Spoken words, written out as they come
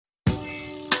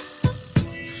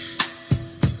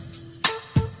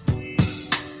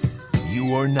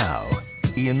You are now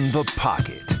in the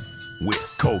pocket with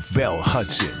Covell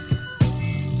Hudson.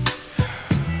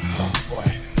 Oh, boy.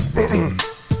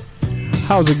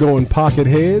 How's it going, pocket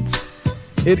heads?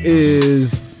 It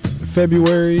is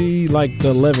February like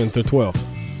the 11th or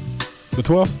 12th. The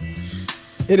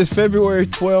 12th? It is February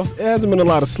 12th. There hasn't been a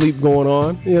lot of sleep going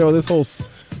on. You know, this whole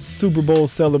Super Bowl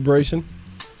celebration.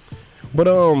 But,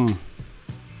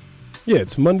 yeah,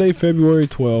 it's Monday, February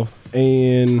 12th,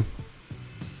 and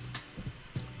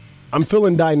I'm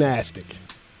feeling dynastic.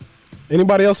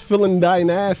 Anybody else feeling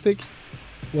dynastic?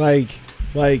 I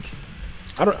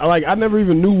never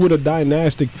even knew what a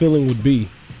dynastic feeling would be.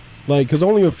 Like, because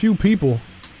only a few people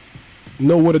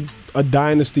know what a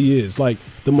dynasty is. Like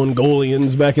the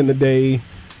Mongolians back in the day.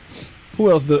 Who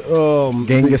else?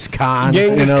 Genghis Khan.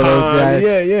 Genghis Khan. Those guys.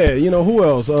 Yeah. You know, who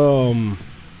else?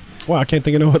 Well, I can't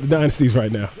think of no other dynasties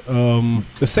right now.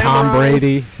 The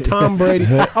Samurais, Tom Brady.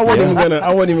 I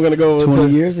wasn't even gonna go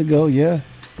 20 years ago. Yeah,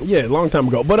 a long time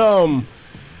ago. But oh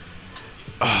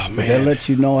man, that lets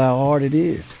you know how hard it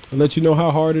is. It lets you know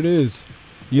how hard it is.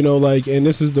 You know, like, and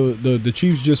this is the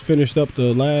Chiefs just finished up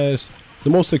the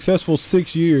most successful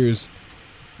 6 years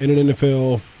in an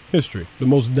NFL history, the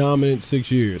most dominant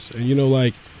 6 years, and you know,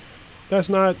 like, that's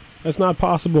not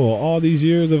possible. All these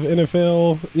years of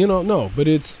NFL, you know, no, but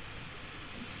it's.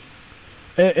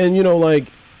 And you know, like,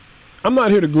 I'm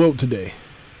not here to gloat today.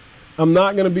 I'm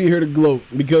not gonna be here to gloat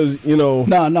because, you know.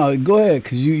 No, go ahead,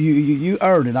 cause you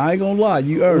earned it. I ain't gonna lie,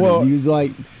 you earned it. You was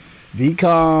like, be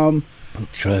calm,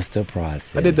 trust the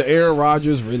process. I did the Aaron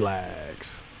Rodgers,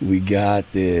 relax. We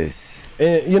got this.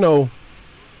 And you know.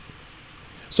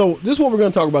 So this is what we're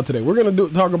gonna talk about today. We're gonna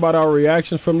talk about our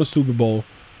reactions from the Super Bowl.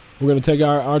 We're gonna take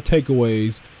our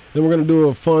takeaways. Then we're gonna do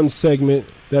a fun segment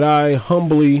that I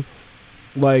humbly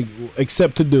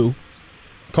accept to do,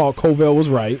 called Covell Was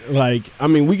Right. Like, I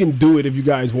mean, we can do it if you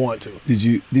guys want to. Did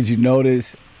you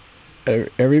notice?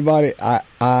 Everybody,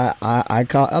 I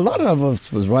call, a lot of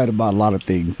us was right about a lot of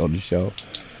things on the show.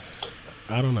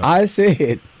 I don't know. I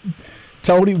said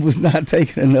Tony was not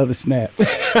taking another snap for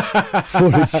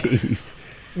the Chiefs.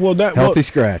 Well, healthy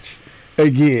scratch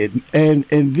again, and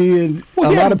then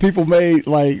a lot of people made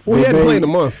he hadn't played a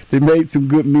month. They made some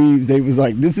good memes. They was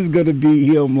like, this is gonna be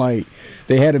him. Like,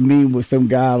 they had a meme with some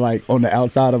guy like on the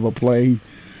outside of a plane.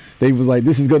 They was like,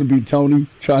 this is gonna be Tony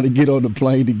trying to get on the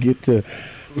plane to get to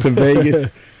Vegas.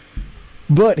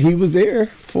 But he was there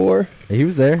for. He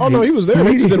was there. Oh, no, he was there.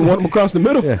 They just didn't want him across the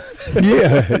middle. Yeah.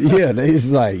 They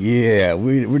just like,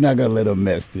 we're not gonna let him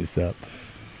mess this up.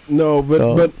 No, but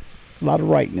a lot of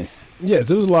rightness. Yes,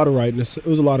 it was a lot of rightness.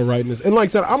 And like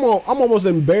I said, I'm almost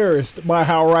embarrassed by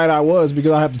how right I was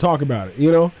because I have to talk about it,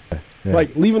 you know? Yeah.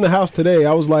 Like, leaving the house today,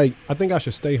 I was like, I think I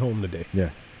should stay home today. Yeah.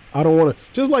 I don't want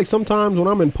to. Just like sometimes when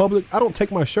I'm in public, I don't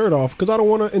take my shirt off because I don't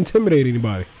want to intimidate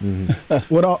anybody.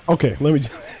 Mm-hmm. Okay, let me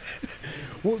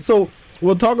So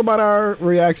we'll talk about our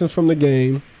reactions from the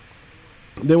game.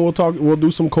 Then we'll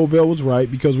do some Covell Was Right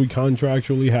because we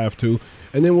contractually have to.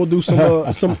 And then we'll do some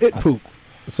it poop.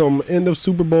 Some end of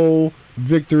Super Bowl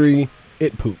victory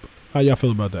it poop. How y'all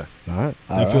feel about that? All right.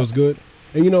 That feels good.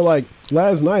 And, you know, like,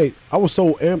 last night, I was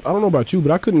so amped. I don't know about you,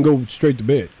 but I couldn't go straight to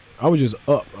bed. I was just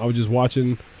up. I was just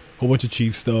watching a whole bunch of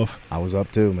Chiefs stuff. I was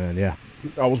up too, man, yeah.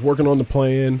 I was working on the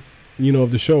plan, you know,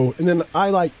 of the show. And then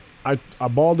I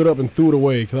balled it up and threw it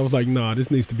away because I was like, nah, this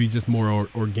needs to be just more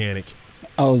organic.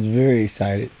 I was very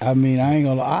excited. I mean, I ain't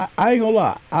gonna lie.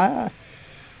 I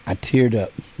teared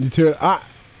up. You teared up?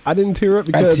 I didn't tear up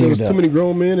because there was too many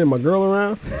grown men and my girl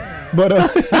around. But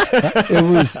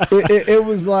it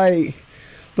was like,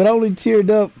 but I only teared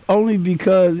up only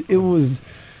because it was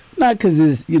not because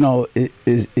it's, you know,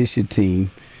 it's your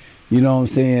team. You know what I'm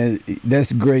saying?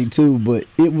 That's great too. But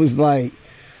it was like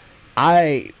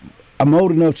I'm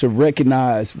old enough to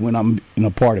recognize when I'm in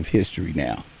a part of history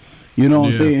now. You know what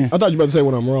I'm saying? I thought you were about to say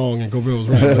when I'm wrong and Covell was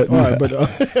right. All right, but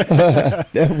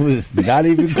that was not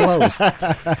even close.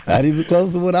 Not even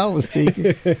close to what I was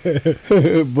thinking.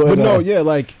 but no,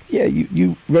 like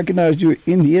you recognize you're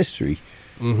in history.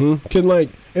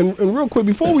 Mm-hmm. And real quick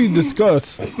before we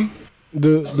discuss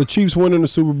the Chiefs winning the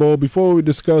Super Bowl, before we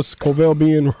discuss Covell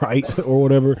being right or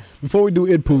whatever, before we do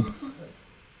it poop,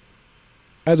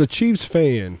 as a Chiefs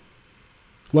fan,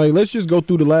 like, let's just go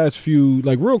through the last few,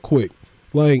 like, real quick,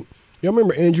 like. Y'all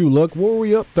remember Andrew Luck? What were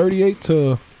we up?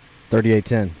 38-10.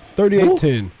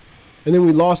 38-10. And then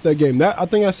we lost that game. That I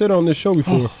think I said on this show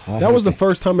before. That was the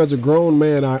first time as a grown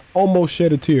man I almost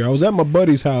shed a tear. I was at my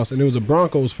buddy's house and there was a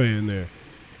Broncos fan there.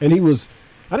 And I didn't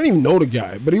even know the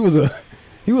guy, but he was a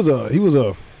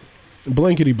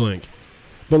blankety blank.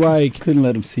 But like couldn't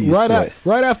let him see you sweat.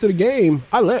 Right after the game,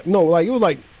 it was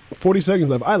like 40 seconds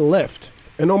left. I left,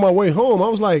 and on my way home, I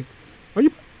was like, "Are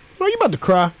you about to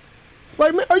cry?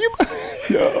 Like, man, are you?"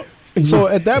 Yeah. So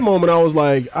at that moment, I was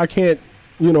like, "I can't.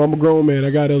 I'm a grown man. I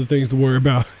got other things to worry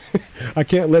about. I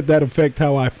can't let that affect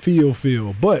how I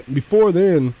feel." But before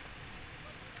then,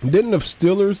 didn't the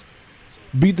Steelers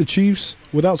beat the Chiefs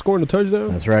without scoring a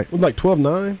touchdown? That's right. It was like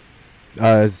 12-9.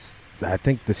 I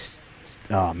think this.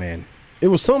 Oh man. It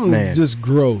was something just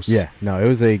gross. Yeah. No, it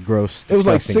was a gross. It was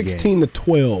like disgusting game.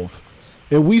 16-12,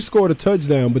 and we scored a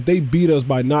touchdown, but they beat us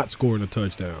by not scoring a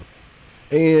touchdown.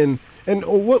 And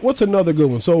what's another good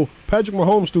one? So Patrick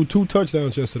Mahomes threw 2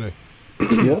 touchdowns yesterday.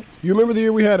 Yep. You remember the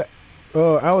year we had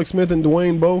Alex Smith and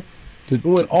Dwayne Bowe? We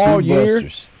went Two all year.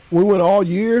 busters. We went all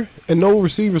year, and no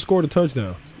receiver scored a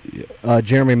touchdown.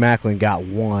 Jeremy Maclin got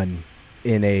one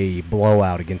in a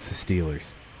blowout against the Steelers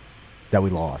that we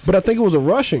lost. But I think it was a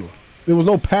rushing. There was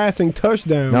no passing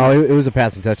touchdown. No, it was a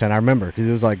passing touchdown. I remember because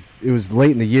it was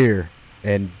late in the year,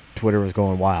 and Twitter was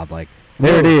going wild. Like,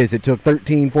 there it is. It took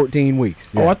 13, 14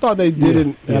 weeks. Yeah. Oh, I thought they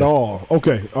didn't at all.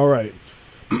 Okay, all right.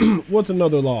 What's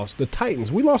another loss? The Titans.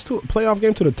 We lost to a playoff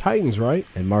game to the Titans, right?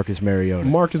 And Marcus Mariota.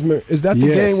 Is that the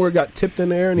Yes. game where it got tipped in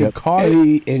there and he caught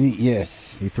it? And he,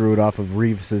 yes. He threw it off of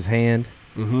Reeves' hand.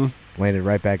 Mm-hmm. Landed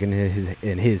right back in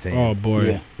his hand. Oh, boy.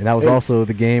 Yeah. And that was also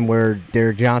the game where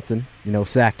Derrick Johnson,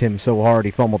 sacked him so hard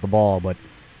he fumbled the ball, but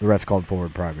the refs called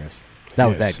forward progress. That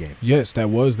was that game. Yes, that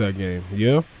was that game.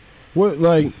 Yeah. What,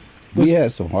 like... We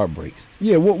had some heartbreaks.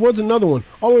 Yeah, what's another one?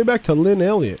 All the way back to Lynn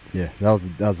Elliott. Yeah, that was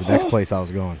the next place I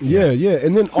was going. Yeah,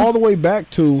 and then all the way back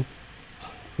to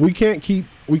we can't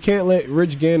let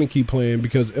Rich Gannon keep playing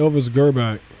because Elvis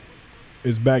Grbac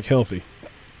is back healthy.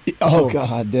 Oh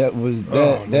God, that was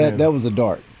a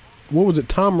dart. What was it?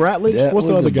 Tom Ratledge? That What's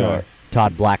the was other a guy? dart.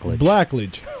 Todd Blackledge.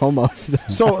 Blackledge. Almost.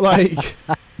 So like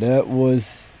That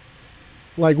was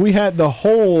we had the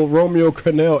whole Romeo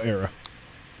Crennel era.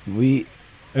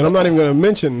 And I'm not even going to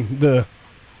mention the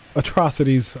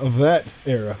atrocities of that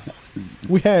era.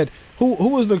 We had who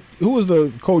was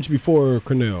the coach before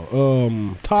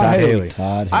Crennel? Todd Haley.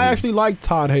 Todd Haley. I actually liked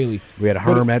Todd Haley. We had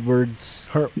Herm Edwards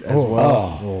as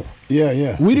well. Oh.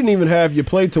 Yeah. We didn't even have you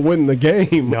play to win the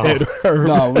game. No. At Herm.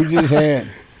 No, we just had.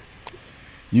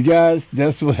 You guys,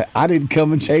 that's what I didn't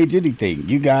come and change anything.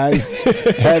 You guys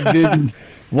have been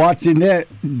watching that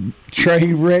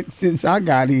train wreck since I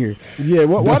got here. Yeah,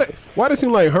 why did it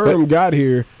seem like Herm got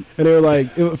here and they were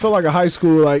like, it felt like a high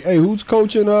school, like, hey, who's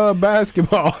coaching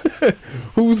basketball?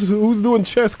 who's doing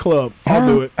chess club? I'll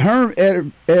do it.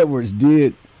 Herm Edwards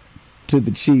did to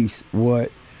the Chiefs what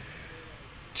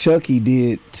Chucky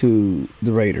did to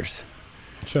the Raiders.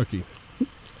 Chucky.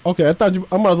 Okay, I thought you were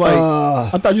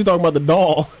talking about the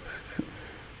doll.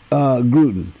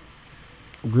 Gruden.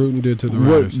 Gruden did to the What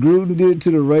Raiders. Gruden did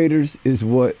to the Raiders is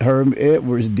what Herm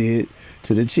Edwards did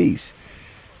to the Chiefs.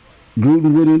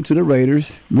 Gruden went into the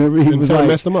Raiders. Remember, he And was kinda like,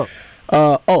 messed them up.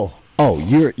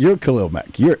 you're Khalil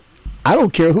Mack. I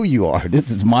don't care who you are. This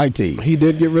is my team. He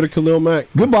did get rid of Khalil Mack.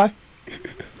 Goodbye.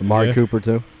 Amari Cooper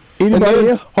too. And Anybody then,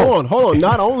 else? hold on.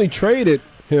 Not only traded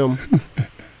him,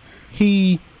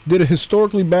 he did a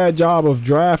historically bad job of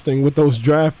drafting with those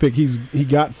draft picks he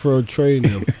got for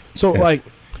trading him. So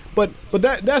but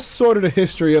that's sort of the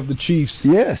history of the Chiefs.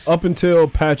 Yes. Up until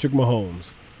Patrick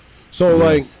Mahomes. So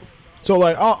Yes.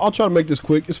 I'll try to make this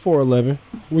quick. It's 4:11.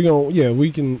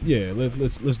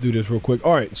 Let's do this real quick.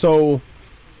 All right. So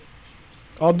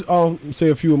I'll say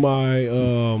a few of my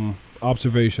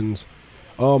observations.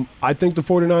 I think the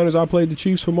 49ers outplayed the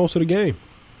Chiefs for most of the game.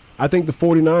 I think the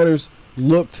 49ers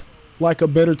looked like a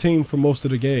better team for most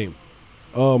of the game.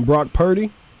 Brock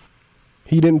Purdy,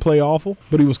 he didn't play awful,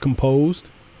 but he was composed.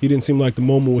 He didn't seem like the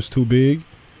moment was too big.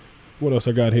 What else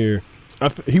I got here?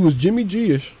 He was Jimmy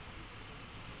G-ish,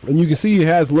 and you can see he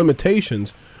has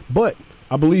limitations, but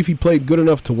I believe he played good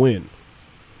enough to win.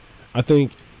 I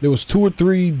think there was 2 or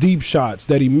 3 deep shots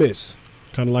that he missed,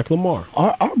 kind of like Lamar.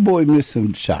 Our boy missed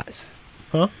some shots.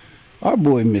 Huh? Our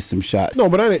boy missed some shots. No,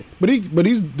 but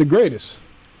he's the greatest.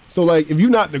 So like, if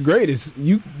you're not the greatest,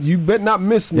 you better not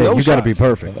miss no shots. You got to be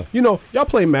perfect. Y'all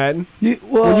play Madden.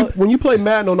 Well, When you play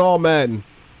Madden on all Madden,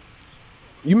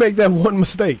 you make that one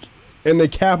mistake and they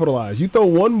capitalize. You throw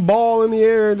one ball in the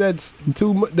air that's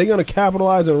they're gonna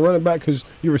capitalize and run it back because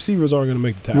your receivers aren't gonna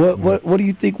make the tackle. what do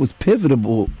you think was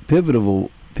pivotal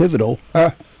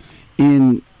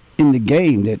in the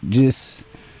game that just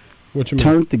What you mean?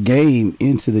 turned the game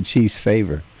into the Chiefs'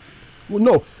 favor? Well,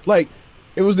 no, like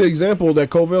it was the example that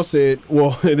Covell said.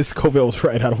 Well, this Covell was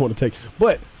right. I don't want to take,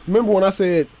 but remember when I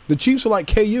said the Chiefs are like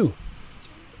KU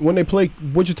when they play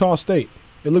Wichita State.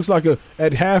 It looks like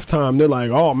at halftime they're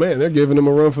like, oh man, they're giving them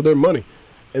a run for their money.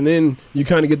 And then you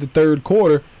kind of get the third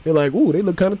quarter, you're like, ooh, they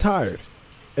look kind of tired.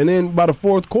 And then by the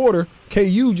fourth quarter,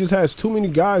 KU just has too many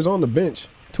guys on the bench,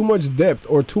 too much depth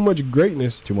or too much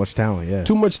greatness. Too much talent, yeah.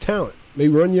 Too much talent. They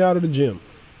run you out of the gym.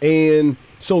 And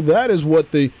so that is what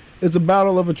it's a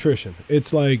battle of attrition.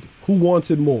 It's like, who wants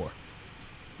it more?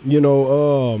 You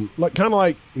know, like kind of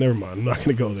like, never mind, I'm not going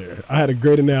to go there. I had a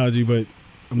great analogy, but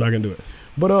I'm not going to do it.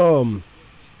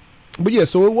 But yeah,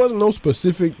 so it wasn't no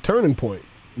specific turning point.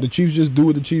 The Chiefs just do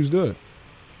what the Chiefs do.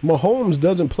 Mahomes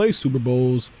doesn't play Super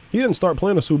Bowls. He didn't start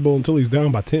playing a Super Bowl until he's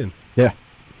down by 10. Yeah.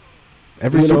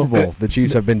 Every Super Bowl, the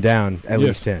Chiefs have been down at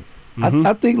least 10. Mm-hmm.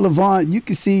 I think LeVon, you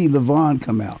can see LeVon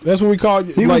come out. That's what we called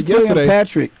he like was playing yesterday.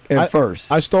 Patrick at first.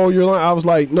 I stole your line. I was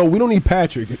like, no, we don't need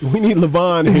Patrick. We need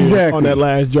LeVon here on that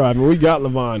last drive. And we got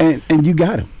LeVon. And you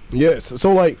got him. Yes.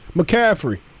 So, like,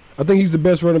 McCaffrey, I think he's the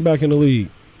best running back in the league.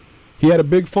 He had a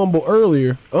big fumble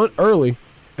early.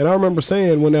 And I remember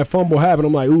saying when that fumble happened,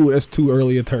 I'm like, ooh, that's too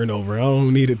early a turnover. I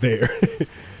don't need it there.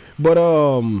 But,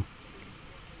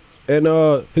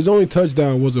 his only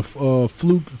touchdown was a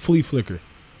flea flicker.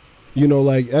 You know,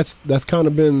 like that's kind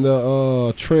of been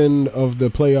the trend of the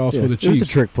playoffs for the Chiefs. It was a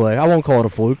trick play. I won't call it a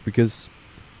fluke because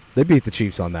they beat the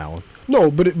Chiefs on that one.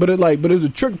 No, but it was a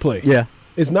trick play. Yeah,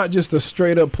 it's not just a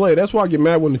straight up play. That's why I get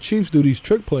mad when the Chiefs do these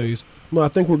trick plays. No, I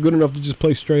think we're good enough to just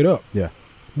play straight up. Yeah,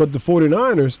 but the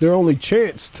 49ers, their only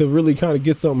chance to really kind of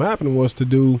get something happening was to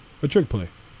do a trick play,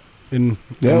 and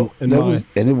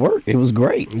it worked. It was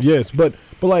great. Yes, but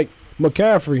like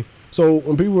McCaffrey. So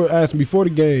when people were asking before the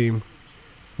game,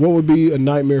 what would be a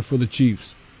nightmare for the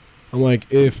Chiefs? I'm like,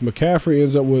 if McCaffrey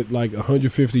ends up with like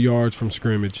 150 yards from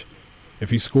scrimmage,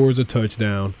 if he scores a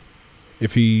touchdown,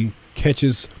 if he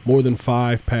catches more than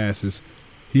 5 passes,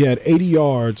 he had 80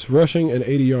 yards rushing and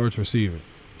 80 yards receiving.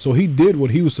 So he did what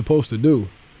he was supposed to do.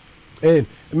 And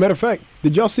as a matter of fact,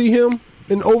 did y'all see him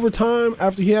in overtime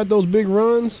after he had those big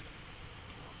runs?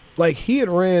 Like, he had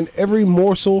ran every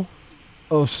morsel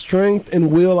of strength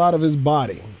and will out of his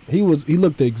body. He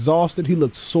looked exhausted. He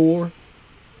looked sore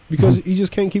because he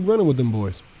just can't keep running with them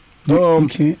boys. You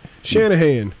can't.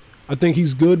 Shanahan, I think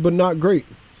he's good but not great.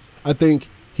 I think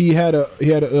the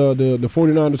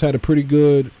 49ers had a pretty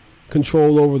good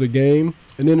control over the game,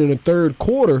 and then in the third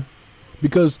quarter,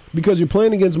 because you're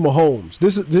playing against Mahomes.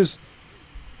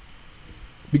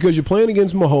 Because you're playing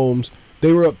against Mahomes,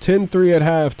 they were up 10-3 at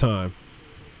halftime.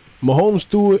 Mahomes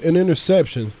threw an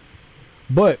interception.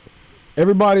 But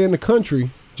everybody in the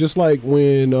country, just like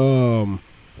when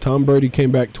Tom Brady came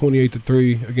back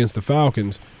 28-3 against the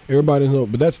Falcons, everybody knows,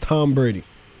 but that's Tom Brady.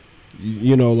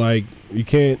 You know, like, you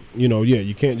can't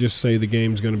just say the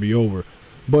game's going to be over.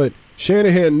 But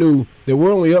Shanahan knew that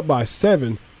we're only up by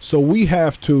 7, so we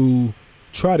have to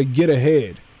try to get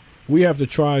ahead. We have to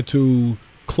try to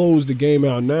close the game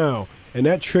out now. And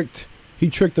he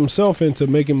tricked himself into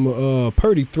making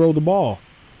Purdy throw the ball.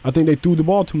 I think they threw the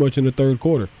ball too much in the third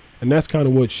quarter, and that's kind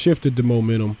of what shifted the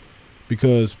momentum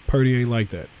because Purdy ain't like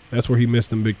that. That's where he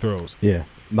missed them big throws. Yeah.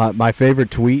 My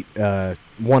favorite tweet,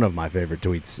 one of my favorite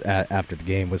tweets after the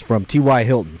game was from T.Y.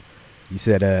 Hilton. He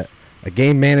said, a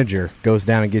game manager goes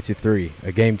down and gets you 3.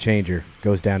 A game changer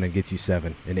goes down and gets you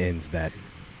 7 and ends that.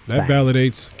 That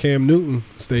validates Cam Newton's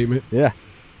statement. Yeah.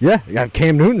 Yeah,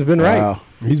 Cam Newton's been right.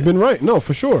 He's been right. No,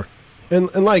 for sure.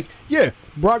 And like, yeah,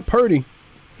 Brock Purdy.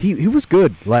 He was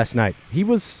good last night. He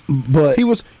wasn't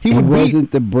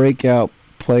the breakout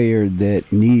player that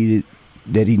he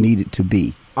needed to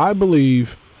be. I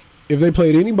believe if they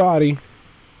played anybody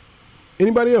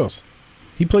else,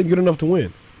 he played good enough to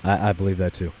win. I believe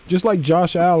that too. Just like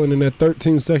Josh Allen in that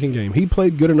 13-second game, he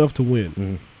played good enough to win.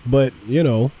 Mm-hmm. But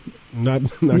not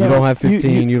you don't have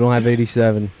 15. You don't have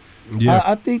 87. Yeah,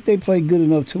 I think they played good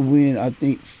enough to win. I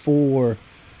think for,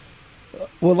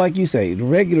 well, like you say, the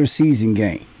regular season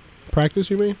game. Practice,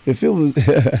 you mean? If it was,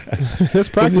 that's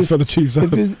practice for the Chiefs.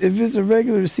 If it's a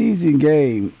regular season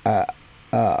game,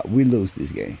 we lose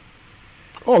this game.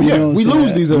 Oh yeah, we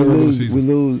lose these in the regular season.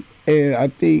 We lose, and I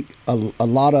think a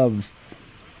lot of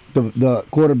the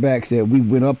quarterbacks that we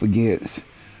went up against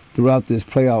throughout this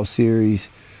playoff series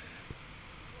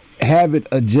haven't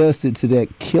adjusted to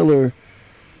that killer,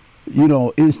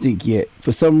 instinct yet.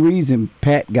 For some reason,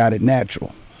 Pat got it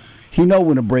natural. He know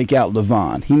when to break out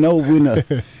LeVon. He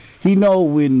know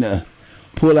when to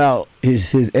pull out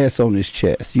his S on his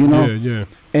chest. Yeah.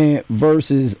 And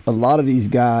versus a lot of these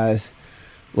guys,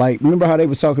 like, remember how they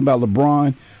was talking about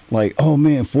LeBron? Like, oh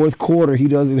man, fourth quarter he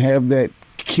doesn't have that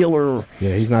killer.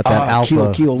 Yeah, he's not that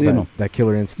alpha kill in him. That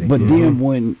killer instinct. But then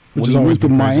when he went to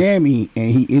Miami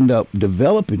and he ended up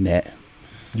developing that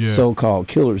so-called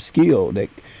killer skill, that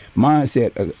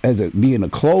mindset as being a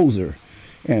closer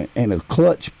and a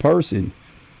clutch person,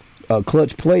 a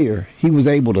clutch player, he was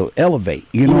able to elevate.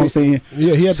 You know what I'm saying?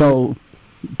 Yeah, he had so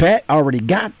Pat already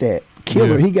got that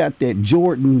killer. Yeah. He got that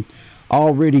Jordan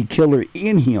already killer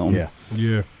in him. Yeah.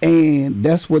 Yeah. And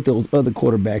that's what those other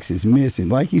quarterbacks is missing.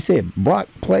 Like you said, Brock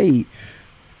played.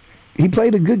 He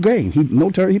played a good game. He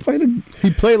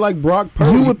played like Brock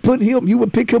Purdy. You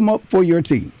would pick him up for your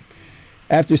team.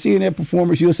 After seeing that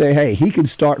performance, you'll say, "Hey, he can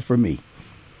start for me."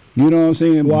 You know what I'm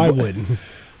saying? Well, I wouldn't.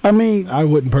 I mean, I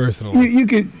wouldn't personally. You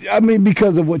could. I mean,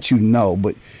 because of what you know,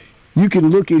 but you can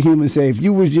look at him and say, if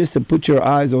you were just to put your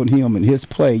eyes on him and his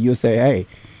play, you'll say, "Hey,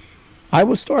 I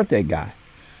would start that guy."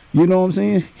 You know what I'm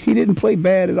saying? He didn't play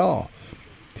bad at all.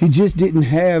 He just didn't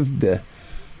have the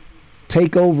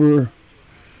take over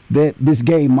that this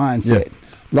game mindset. Yeah.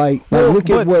 Like look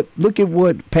at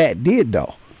what Pat did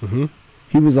though. Mm-hmm.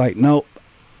 He was like, "Nope,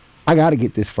 I got to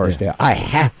get this first down. I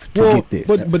have to get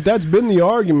this." But that's been the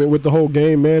argument with the whole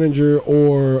game manager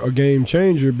or a game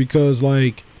changer, because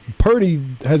like Purdy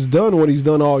has done what he's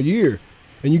done all year,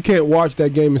 and you can't watch that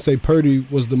game and say Purdy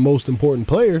was the most important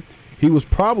player. He was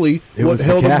probably what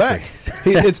held him back.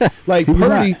 It's like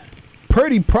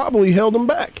Purdy probably held him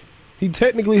back. He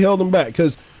technically held him back,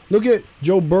 because look at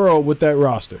Joe Burrow with that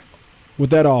roster,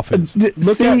 with that offense. No,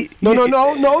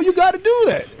 you got to do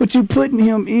that. But you putting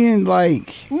him in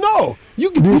like you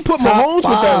put Mahomes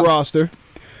with that roster.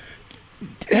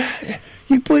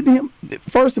 You put him.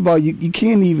 First of all, you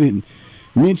can't even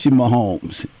mention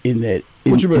Mahomes in that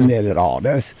at all.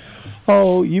 That's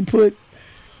you put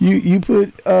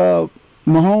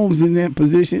Mahomes in that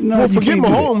position. No, forget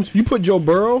Mahomes. You put Joe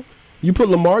Burrow. You put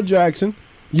Lamar Jackson.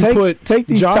 Take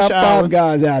these Josh top Allen. 5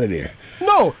 guys out of there.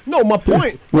 No. My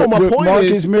point. My point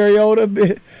Marcus is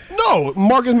Mariota. No,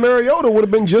 Marcus Mariota would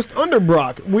have been just under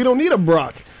Brock. We don't need a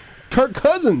Brock. Kirk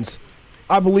Cousins,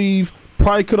 I believe,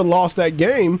 probably could have lost that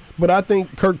game, but I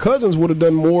think Kirk Cousins would have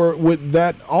done more with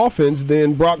that offense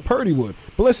than Brock Purdy would.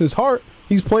 Bless his heart,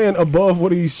 he's playing above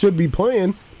what he should be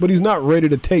playing, but he's not ready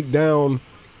to take down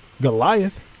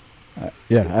Goliath.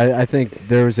 I think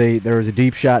there was a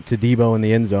deep shot to Debo in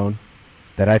the end zone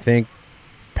that I think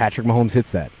Patrick Mahomes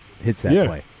hits that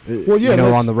play. Well, yeah,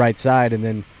 on the right side, and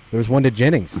then there was one to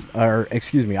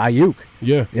Ayuk.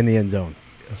 Yeah, in the end zone.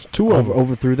 Two of them.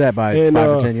 Overthrew that by 5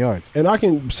 or 10 yards. And I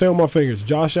can say on my fingers,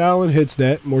 Josh Allen hits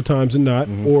that more times than not,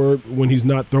 or when he's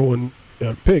not throwing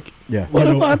a pick. Yeah. What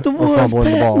about the ones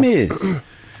Pat missed?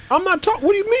 I'm not talking.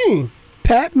 What do you mean?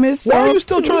 Pat missed. Why are you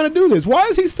still trying to do this? Why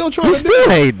is he still trying He's to do still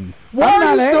this? hating. Why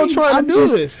are you still trying to do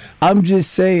this? I'm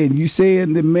just saying. You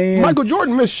saying the man Michael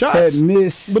Jordan missed shots.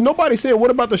 Missed. But nobody said,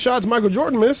 what about the shots Michael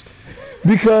Jordan missed?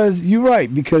 Because you're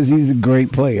right. Because he's a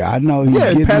great player. I know he's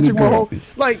getting Patrick the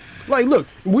Mahomes. Like, look,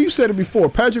 we've said it before.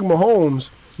 Patrick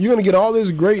Mahomes, you're gonna get all this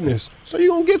greatness, so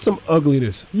you're gonna get some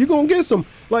ugliness. You're gonna get some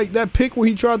like that pick where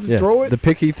he tried to throw it. The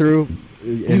pick he threw.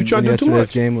 You tried to do too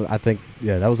much. Game, I think,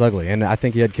 that was ugly, and I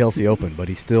think he had Kelsey open, but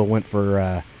he still went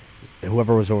for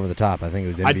whoever was over the top. I think it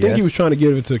was MVS. I think he was trying to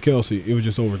give it to Kelsey. It was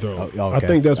just overthrown. Oh, okay. I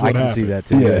think that's what happened. I can see that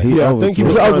too. Yeah, I think it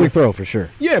was an ugly throw for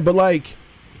sure. Yeah, but like,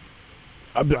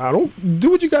 I don't do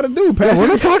what you got to do, Patrick. Yeah, we're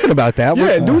not talking about that.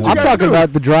 Yeah, do what you I'm gotta talking do.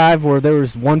 about the drive where there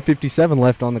was 1:57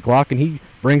 left on the clock, and he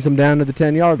brings them down to the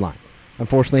 10-yard line.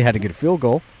 Unfortunately, he had to get a field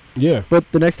goal. Yeah,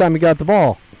 but the next time he got the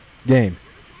ball, game.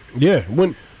 Yeah,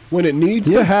 when it needs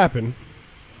to happen,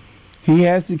 he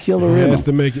has to kill her. He has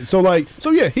to make it. So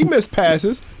yeah, he missed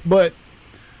passes, but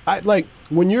I like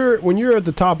when you're at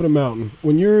the top of the mountain,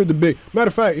 when you're the big. Matter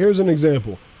of fact, here's an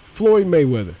example: Floyd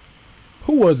Mayweather.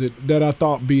 Who was it that I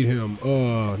thought beat him?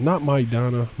 Not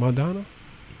Maidana. Maidana?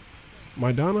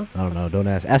 I don't know. Don't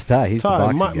ask. Ask Ty. He's the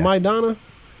boxing guy. Maidana?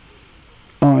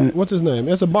 What's his name?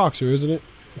 That's a boxer, isn't it?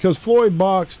 Because Floyd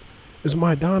boxed. Is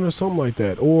Maidana something like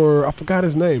that? Or I forgot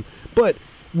his name. But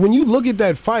when you look at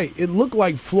that fight, it looked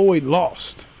like Floyd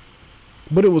lost.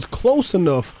 But it was close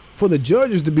enough for the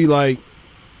judges to be like,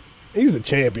 he's the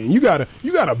champion. You gotta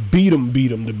beat him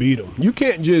to beat him. You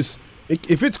can't just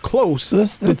if it's close.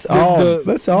 That's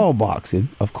all boxing,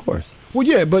 of course. Well,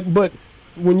 yeah, but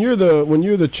when you're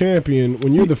the champion,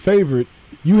 when you're the favorite,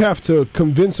 you have to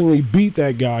convincingly beat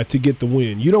that guy to get the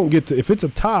win. You don't get to if it's a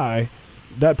tie,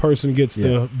 that person gets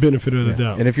the benefit of the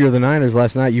doubt. And if you're the Niners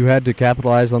last night, you had to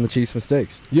capitalize on the Chiefs'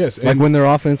 mistakes. Yes, like when their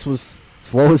offense was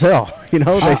slow as hell.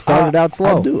 They started out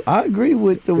slow. I agree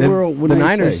with the world when the they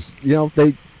Niners.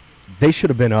 Say. They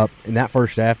should have been up in that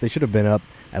first half. They should have been up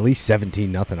at least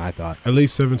 17-0. I thought at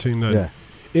least 17-0. Yeah,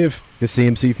 if the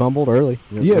CMC fumbled early.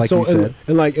 Yeah, like so you said.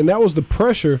 and that was the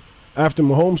pressure after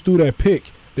Mahomes threw that pick.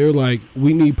 They're like,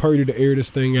 we need Purdy to air this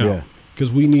thing out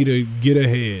because we need to get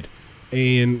ahead.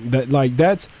 And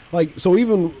that's so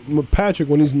even Patrick,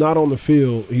 when he's not on the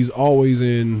field, he's always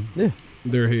in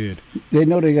their head. They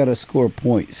know they got to score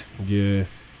points. Yeah.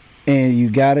 And you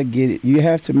got to get it. You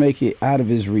have to make it out of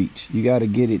his reach. You got to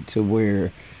get it to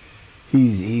where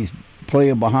he's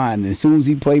playing behind. And as soon as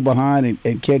he play behind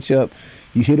and catch up,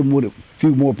 you hit him with a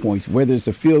few more points, whether it's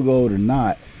a field goal or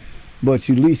not. But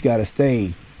you at least got to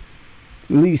stay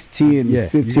at least 10,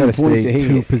 15 points ahead.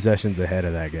 2 possessions ahead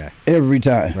of that guy. Every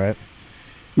time. Right.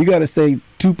 You got to stay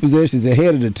 2 possessions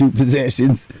ahead of the 2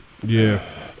 possessions. Yeah.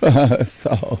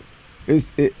 So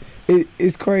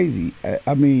it's crazy.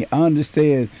 I mean, I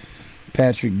understand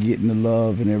Patrick getting the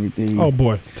love and everything. Oh,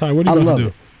 boy. Ty, what are you about to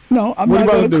do? No, I'm not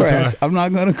going to crash. I'm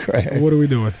not going to crash. What are we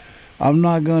doing? I'm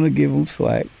not going to give him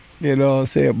slack. You know what I'm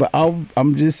saying? But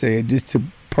I'm just saying, just to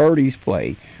Purdy's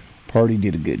play, Purdy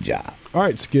did a good job. All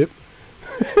right, Skip.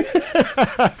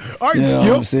 All right, you know Skip.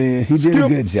 What I'm saying? He did a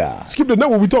good job. Skip, that's not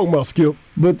what we're talking about, Skip.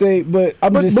 But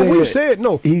we've said,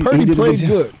 no, Purdy played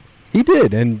good. He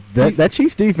did, and that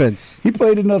Chiefs defense. He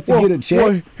played enough to get a check.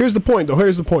 Well, here's the point, though.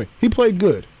 Here's the point. He played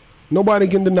good. Nobody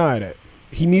can deny that.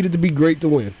 He needed to be great to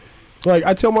win. Like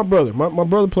I tell my brother, my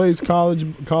brother plays college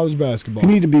basketball. He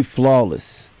need to be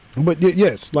flawless. But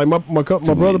yes, like my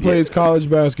brother plays college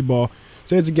basketball.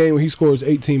 Say it's a game where he scores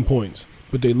 18 points,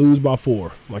 but they lose by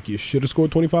 4. Like you should have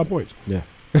scored 25 points. Yeah.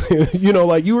 You know,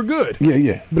 like you were good.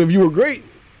 Yeah. But if you were great,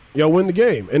 y'all win the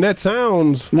game. And that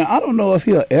sounds. Now I don't know if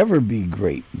he'll ever be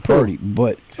great, Purdy,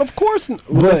 but of course,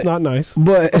 that's not nice.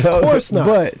 But of course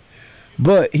not.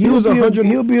 But he'll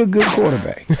be a good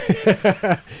quarterback.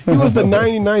 He was the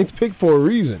 99th pick for a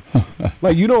reason.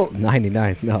 Like you don't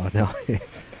 99th. No.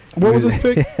 What was his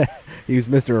pick? He was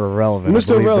Mr. Irrelevant.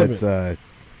 Mr. Irrelevant. That's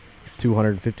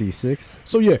 256.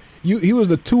 So yeah, he was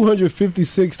the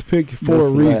 256th pick for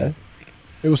a reason.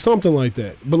 It was something like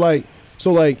that. But like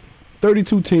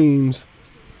 32 teams,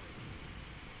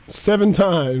 7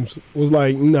 times was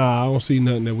like, nah, I don't see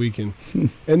nothing that we can.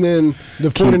 And then the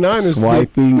 49ers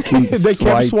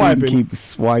keep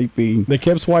swiping. They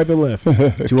kept swiping left.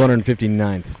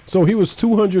 259th. So he was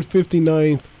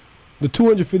 259th, the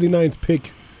 259th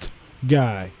pick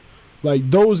guy. Like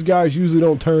those guys usually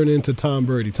don't turn into Tom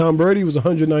Brady. Tom Brady was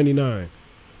 199.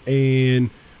 And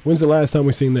when's the last time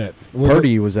we seen that?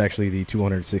 Purdy was actually the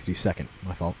 262nd.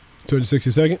 My fault.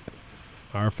 262nd?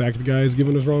 Our fact guy is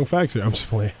giving us wrong facts here. I'm just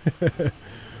playing.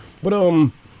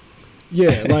 But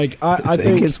yeah, like I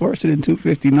think it gets worse than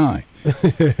 259.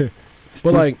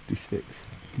 But like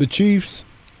the Chiefs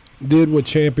did what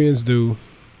champions do.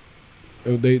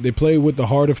 They played with the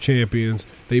heart of champions.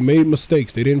 They made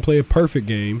mistakes. They didn't play a perfect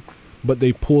game, but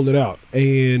they pulled it out.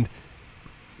 And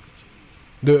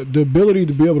the ability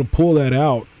to be able to pull that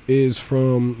out is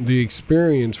from the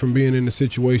experience from being in the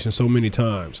situation so many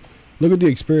times. Look at the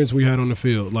experience we had on the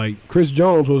field. Like Chris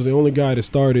Jones was the only guy that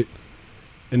started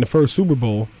in the first Super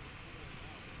Bowl.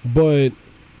 But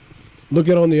look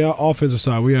at on the offensive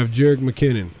side, we have Jerick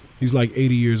McKinnon. He's like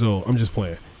 80 years old. I'm just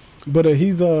playing. But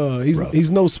he's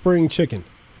no spring chicken.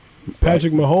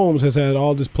 Patrick Mahomes has had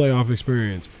all this playoff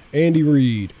experience. Andy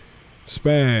Reid,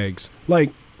 Spags.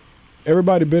 Like,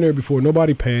 everybody been there before.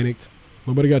 Nobody panicked.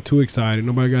 Nobody got too excited.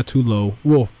 Nobody got too low.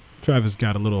 Well, Travis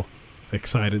got a little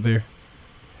excited there.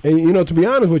 And, you know, to be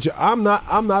honest with you, I'm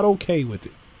not okay with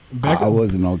it. I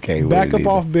wasn't okay with it. Back up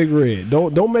off Big Red.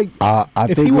 Don't make. I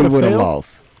think we would have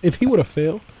lost. If he would have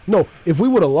failed. No, if we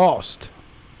would have lost.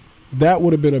 That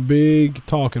would have been a big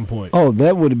talking point. Oh,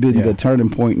 that would have been the turning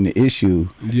point in the issue.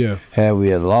 Yeah. Had we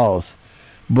had lost.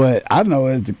 But I know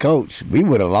as the coach, we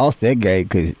would have lost that game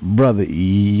because, brother,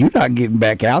 you're not getting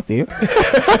back out there.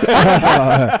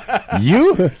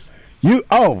 You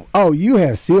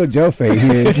have sealed your fate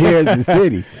here in Kansas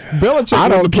City. Belichick I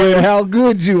don't care how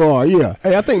good you are. Yeah.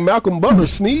 Hey, I think Malcolm Butler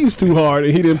sneezed too hard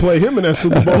and he didn't play him in that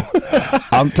Super Bowl.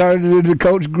 I'm turning into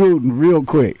Coach Gruden real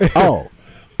quick.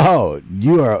 Oh,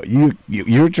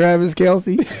 you're Travis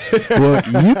Kelce?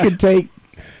 Well, you can take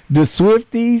the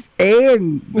Swifties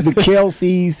and the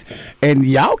Kelceys, and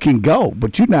y'all can go,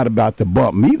 but you're not about to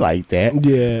bump me like that.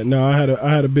 Yeah, no, I had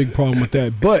a big problem with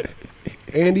that. But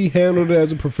Andy handled it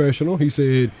as a professional. He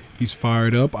said he's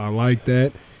fired up. I like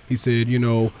that. He said, you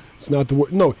know, it's not the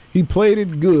word. No, he played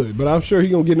it good, but I'm sure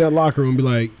he's going to get in that locker room and be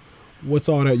like, what's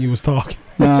all that you was talking?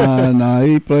 Nah,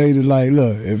 he played it like,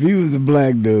 look, if he was a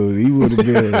black dude, they would have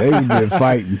been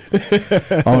fighting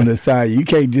on the side. You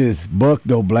can't just buck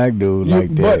no black dude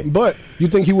like that. But you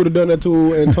think he would have done that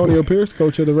to Antonio Pierce,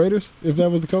 coach of the Raiders, if that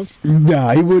was the coach?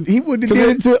 Nah, he wouldn't have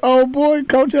did it to old boy,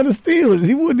 coach of the Steelers.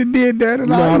 He wouldn't have did that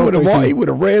at all. He would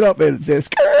have ran up and said,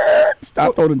 skirt,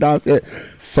 stopped on the down and said,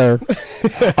 sir,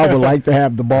 I would like to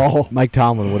have the ball. Mike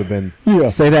Tomlin would have been,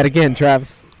 say that again,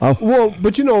 Travis. Well,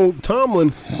 but you know,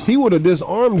 Tomlin, he would have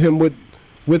disarmed him with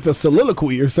with a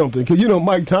soliloquy or something. Because,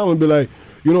 Mike Tomlin be like,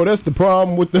 that's the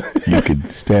problem with the... You can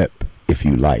step if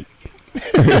you like.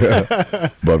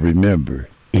 But remember,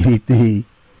 anything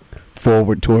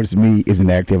forward towards me is an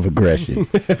act of aggression.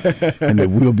 And it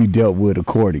will be dealt with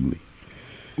accordingly.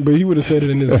 But he would have said it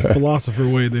in his philosopher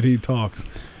way that he talks.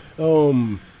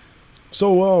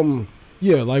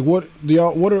 Yeah, like what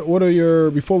are your,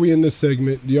 before we end this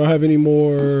segment, do y'all have any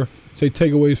more, say,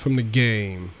 takeaways from the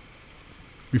game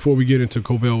before we get into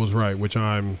Covell was right, which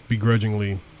I'm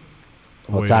begrudgingly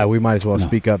Well, Ty, we might as well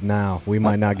speak up now. We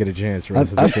might not get a chance for the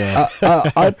rest of the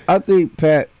show. I think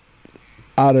Pat,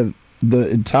 out of the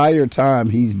entire time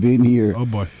he's been here, oh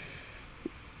boy,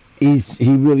 he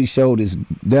really showed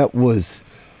that was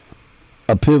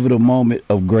a pivotal moment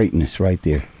of greatness right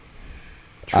there.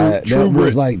 That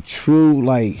was like true,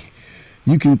 like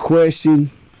you can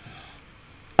question.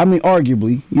 I mean,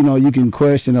 arguably, you can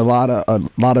question a lot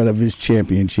of his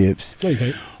championships.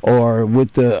 Okay. Or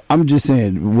with I'm just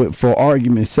saying, for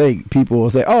argument's sake, people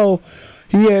will say, "Oh,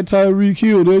 he had Tyreek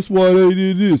Hill, that's why they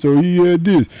did this," or "He had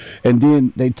this," and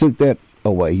then they took that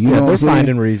away. You know, they're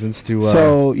finding reasons to.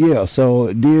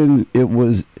 So then it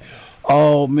was,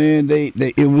 oh man,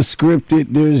 it was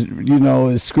scripted. There's,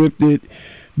 it's scripted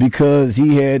because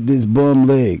he had this bum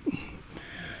leg.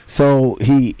 So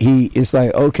it's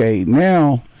like, okay,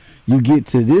 now you get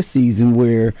to this season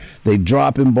where they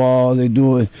dropping balls, they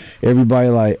doing, everybody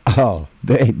like, oh,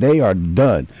 they are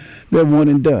done. They're one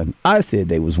and done. I said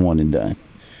they was one and done.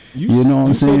 You know what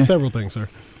I'm saying? You said several things, sir.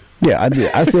 Yeah, I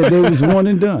did. I said they was one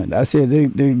and done. I said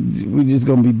we're just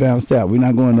gonna be bounced out. We're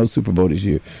not going to no Super Bowl this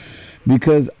year,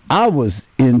 because I was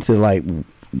into like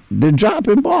they're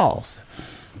dropping balls,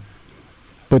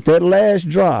 but that last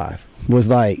drive was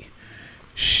like,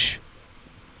 shh,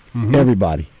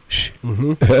 everybody, shh,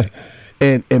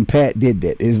 and Pat did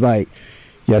that. It's like,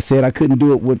 I said I couldn't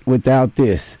do it without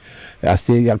this. I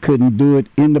said I couldn't do it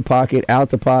in the pocket,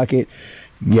 out the pocket.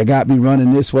 You got me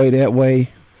running this way, that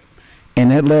way.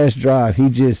 And that last drive, he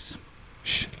just...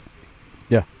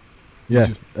 Yeah.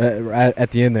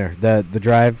 At the end there, the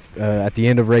drive at the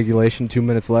end of regulation, 2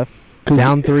 minutes left,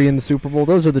 down 3 in the Super Bowl.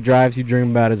 Those are the drives you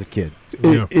dream about as a kid.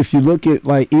 If you look at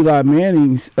like Eli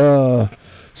Manning's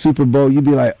Super Bowl, you'd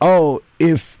be like, oh,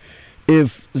 if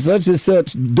such and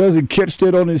such doesn't catch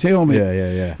that on his helmet,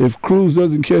 if Cruz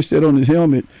doesn't catch that on his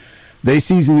helmet, their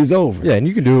season is over. Yeah, and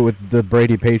you can do it with the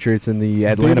Brady Patriots in the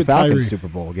Atlanta Falcons Super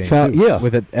Bowl game, too.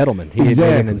 With Edelman. He had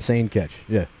an insane catch.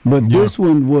 Yeah. But this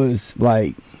one was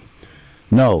like,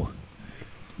 no.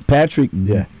 Patrick,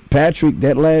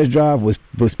 that last drive was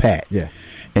Pat. Yeah.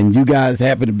 And you guys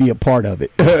happen to be a part of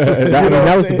it.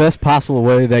 That was the best possible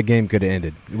way that game could have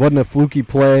ended. It wasn't a fluky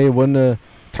play. It wasn't a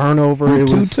turnover.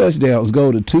 It was 2 touchdowns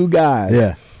go to 2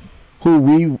 guys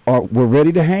who were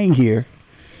ready to hang here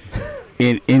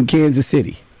in Kansas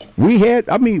City.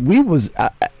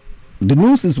 The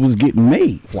nooses was getting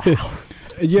made. Wow.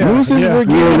 Nooses were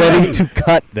getting ready to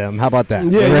cut them. How about that?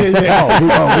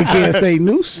 Yeah. We can't say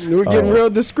noose. We're getting real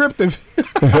descriptive.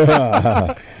 We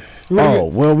were ready.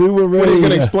 What, are you going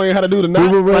to explain how to do the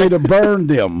knot? We were ready to burn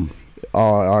them.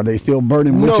 Are they still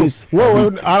burning witches?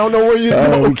 Whoa, I don't know where you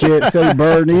go. We can't say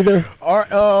burn either.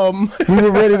 We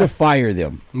were ready to fire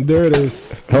them. There it is.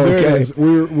 Okay. There it is.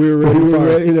 We were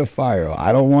ready to fire.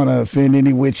 I don't want to offend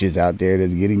any witches out there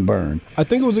that's getting burned. I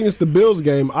think it was against the Bills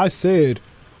game. I said,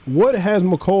 what has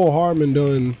McCole Hardman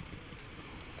done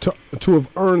to have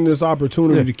earned this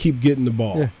opportunity to keep getting the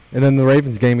ball? Yeah. And then the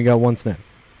Ravens game, he got 1 snap.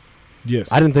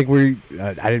 Yes. I didn't think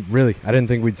I didn't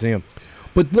think we'd see him.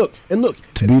 But look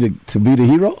to be the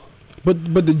hero.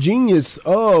 But the genius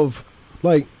of,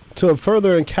 like, to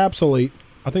further encapsulate,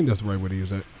 I think that's the right way to use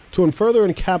that. To further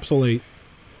encapsulate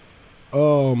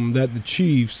that the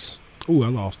Chiefs. Ooh, I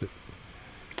lost it.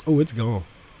 Oh, it's gone.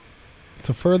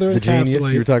 To further the encapsulate.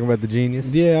 Genius? You were talking about the genius?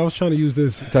 Yeah, I was trying to use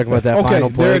this. Talking about that final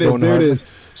play. There it is.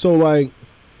 So, like,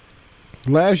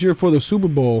 last year for the Super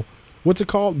Bowl, what's it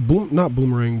called? Not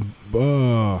boomerang.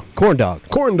 Corn dog.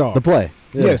 The play.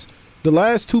 Yeah. Yes. The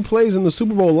last 2 plays in the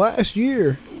Super Bowl last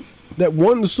year that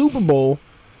won the Super Bowl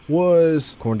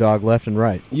was corn dog left and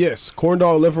right. Yes, corn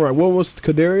dog left and right. One was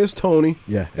Kadarius Toney.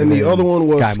 Yeah. And the other one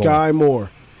was Sky Moore.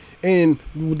 And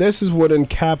this is what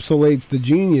encapsulates the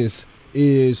genius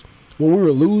is when we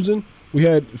were losing, we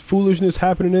had foolishness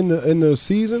happening in the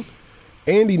season.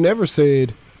 Andy never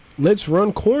said, let's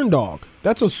run corn dog.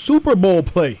 That's a Super Bowl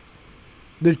play.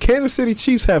 The Kansas City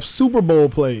Chiefs have Super Bowl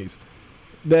plays.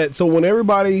 So when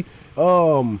everybody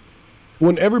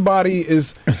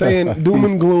is saying doom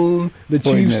and gloom, the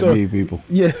Chiefs are people.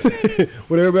 Yes.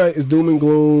 When everybody is doom and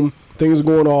gloom, things are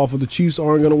going off, or the Chiefs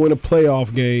aren't going to win a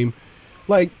playoff game.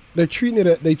 Like, they treat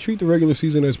the regular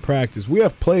season as practice. We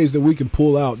have plays that we can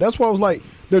pull out. That's why I was like,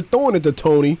 they're throwing it to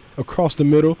Tony across the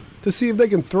middle to see if they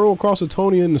can throw across to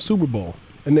Tony in the Super Bowl.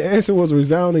 And the answer was a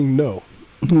resounding no.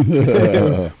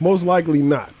 Most likely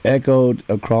not. Echoed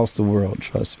across the world,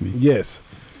 trust me. Yes.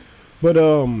 But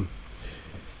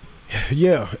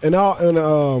yeah, and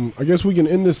I guess we can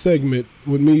end this segment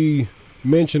with me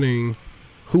mentioning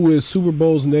who is Super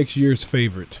Bowl's next year's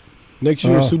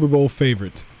Super Bowl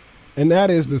favorite. And that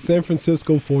is the San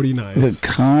Francisco 49ers. The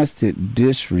constant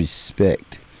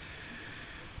disrespect.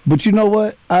 But you know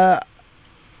what?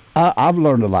 I've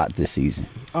learned a lot this season.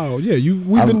 Oh, yeah.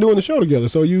 We've been doing the show together,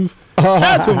 so you've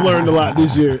had to have learned a lot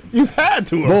this year. You've had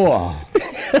to have. Boy.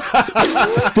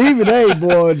 Stephen A,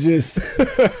 boy, just...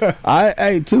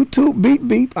 toot, beep,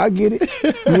 beep. I get it.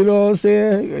 You know what I'm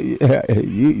saying?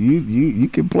 You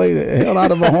can play the hell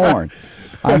out of a horn.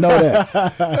 I know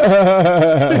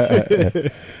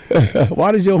that.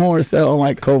 Why does your horn sound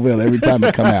like Covell every time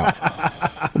it come out?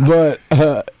 But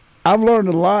I've learned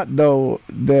a lot, though,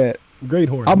 that... Great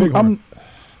horn.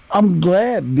 I'm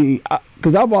glad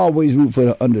because I've always rooted for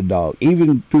the underdog.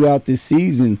 Even throughout this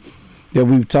season that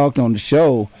we've talked on the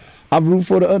show, I've rooted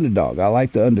for the underdog. I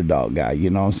like the underdog guy. You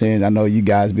know what I'm saying? I know you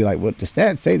guys be like, what the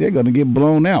stats say? They're going to get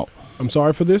blown out. I'm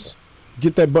sorry for this.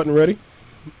 Get that button ready.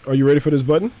 Are you ready for this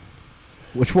button?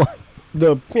 Which one?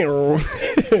 The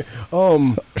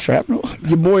shrapnel.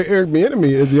 Your boy Eric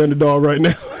Bieniemy is the underdog right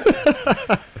now.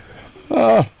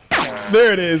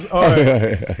 There it is. All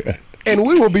right. And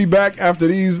we will be back after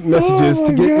these messages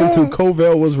to get into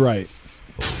Covell was right.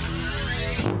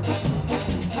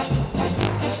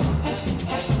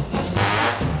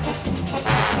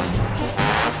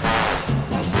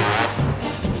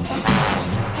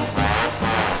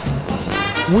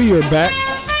 We are back.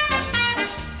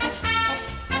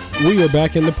 We are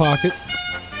back in the pocket.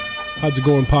 How's it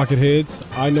going, Pocket Heads?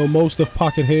 I know most of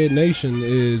Pocket Head Nation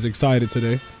is excited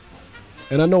today.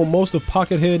 And I know most of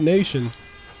Pocket Head Nation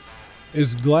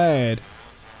is glad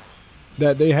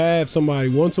that they have somebody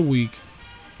once a week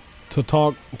to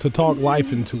talk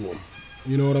life into them.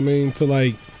 You know what I mean? To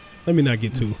like, let me not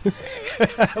get too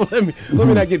let me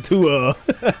not get too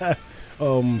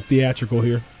theatrical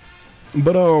here.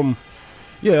 But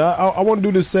yeah, I want to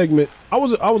do this segment. I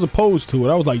was opposed to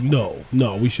it. I was like, no,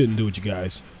 we shouldn't do it, you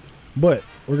guys. But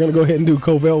we're gonna go ahead and do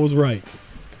Covell was right,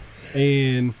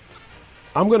 and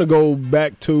I'm gonna go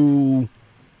back to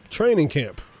training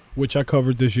camp, which I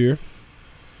covered this year.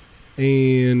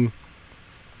 And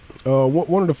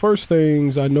one of the first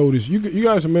things I noticed, you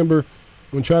guys remember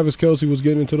when Travis Kelce was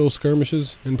getting into those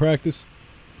skirmishes in practice?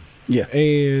 Yeah.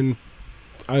 And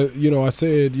I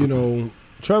said,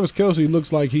 Travis Kelce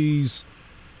looks like he's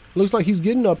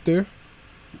getting up there,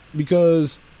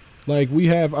 because like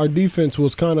our defense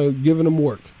was kind of giving him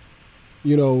work.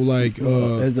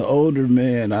 As an older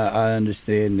man, I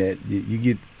understand that you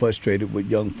get frustrated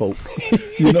with young folk.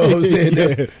 You know what I'm saying?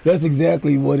 Yeah. That's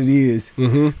exactly what it is.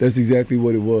 Mm-hmm. That's exactly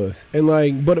what it was. And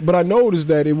but I noticed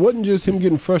that it wasn't just him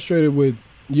getting frustrated with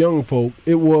young folk.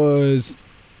 It was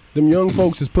them young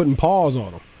folks is putting paws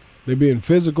on him. They're being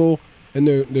physical, and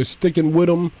they're sticking with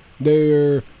him.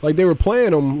 They were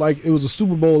playing him like it was a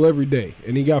Super Bowl every day,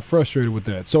 and he got frustrated with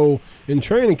that. So in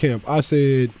training camp, I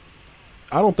said,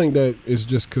 I don't think that it's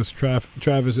just because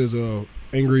Travis is a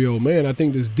angry old man. I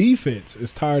think this defense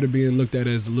is tired of being looked at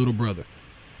as the little brother,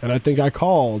 and I think I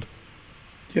called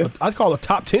a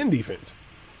top 10 defense,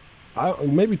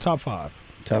 maybe top 5.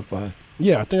 Top 5.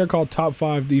 Yeah, I think I called top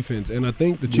 5 defense, and I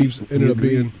think the Chiefs ended up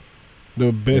being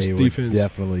the best defense.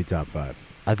 Definitely top 5.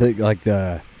 I think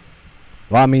given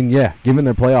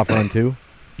their playoff run too.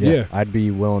 Yeah, I'd be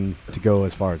willing to go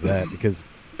as far as that, because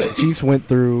the Chiefs went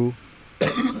through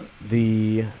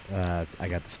I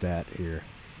got the stat here.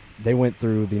 They went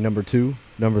through the number 2,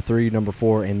 number 3, number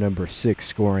 4, and number 6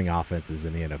 scoring offenses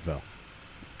in the NFL.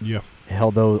 Yeah.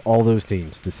 Held all those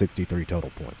teams to 63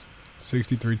 total points.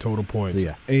 63 total points. So,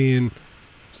 yeah. And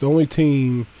it's the only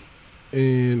team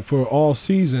for all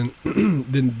season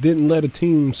that didn't let a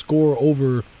team score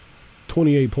over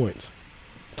 28 points.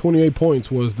 28 points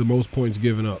was the most points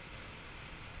given up.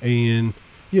 And,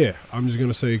 yeah, I'm just going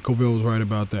to say Covell was right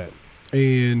about that.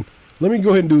 And let me go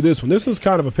ahead and do this one. This is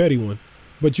kind of a petty one.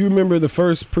 But you remember the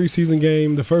first preseason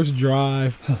game, the first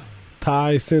drive,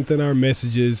 Ty sent in our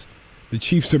messages, the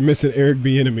Chiefs are missing Eric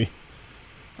Bieniemy.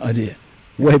 I did.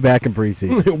 Way back in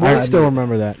preseason. I still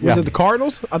remember that. Was it the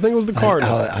Cardinals? I think it was the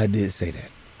Cardinals. I did say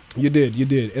that. You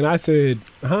did. And I said,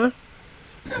 huh?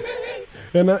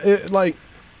 And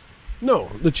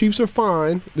no, the Chiefs are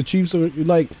fine. The Chiefs are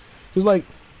because in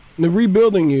the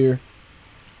rebuilding year,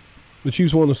 the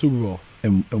Chiefs won the Super Bowl.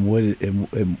 And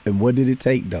what did it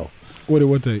take though? What did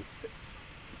what take?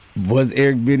 Was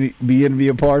Eric Bieniemy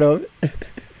a part of it?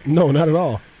 No, not at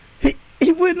all.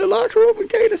 He went in the locker room and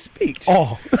gave a speech.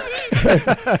 Oh,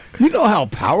 You know how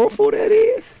powerful that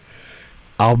is?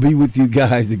 I'll be with you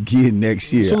guys again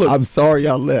next year. So look, I'm sorry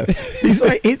y'all left.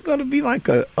 He's going to be like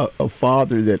a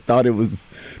father that thought it was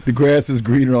the grass was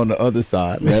greener on the other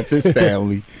side. Left his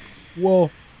family.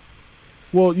 well,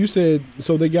 you said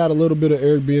so. They got a little bit of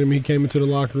Eric Bieniemy. He came into the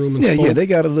locker room and spoke. Yeah, they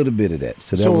got a little bit of that.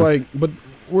 So like, but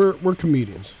we're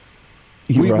comedians.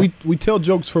 We tell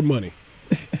jokes for money.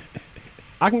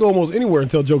 I can go almost anywhere and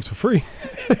tell jokes for free.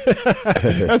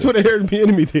 That's what Eric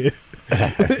Bieniemy did.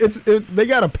 They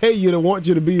got to pay you to want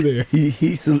you to be there.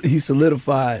 He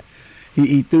solidified.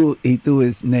 He threw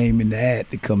his name in the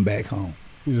hat to come back home.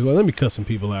 He's just like, let me cut some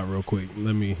people out real quick.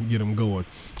 Let me get them going.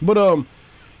 But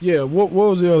yeah. What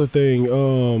was the other thing?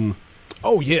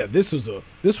 Oh yeah, this was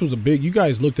a big. You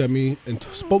guys looked at me and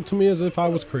spoke to me as if I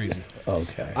was crazy.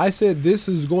 Okay. I said this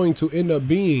is going to end up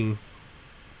being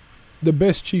the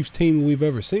best Chiefs team we've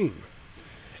ever seen.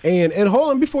 And hold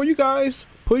on, before you guys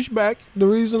push back, the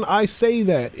reason I say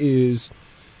that is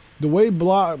the way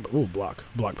Brock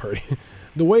Purdy.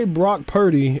 The way Brock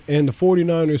Purdy and the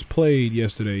 49ers played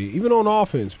yesterday, even on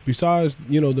offense, besides,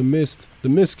 the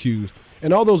miscues.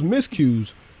 And all those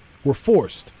miscues were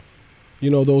forced.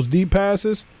 Those deep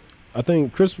passes, I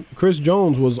think Chris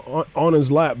Jones was on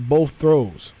his lap both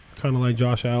throws, kind of like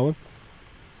Josh Allen.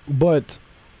 But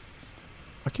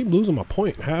I keep losing my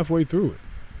point halfway through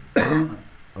it.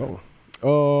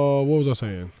 What was I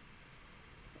saying?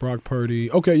 Brock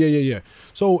Purdy. Okay, yeah.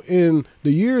 So in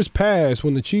the years past,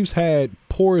 when the Chiefs had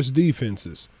porous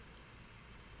defenses,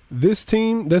 this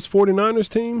 49ers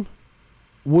team,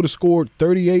 would have scored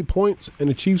 38 points, and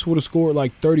the Chiefs would have scored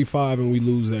like 35, and we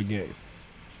lose that game.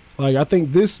 Like, I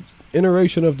think this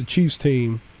iteration of the Chiefs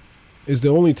team is the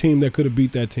only team that could have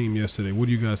beat that team yesterday. What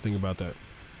do you guys think about that?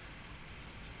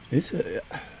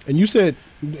 And you said,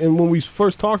 and when we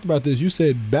first talked about this, you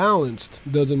said balanced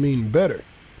doesn't mean better,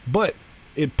 but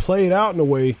it played out in a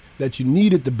way that you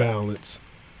needed the balance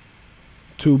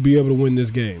to be able to win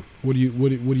this game. What do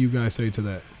you guys say to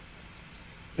that?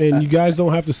 And you guys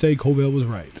don't have to say Covell was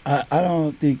right. I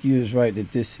don't think you was right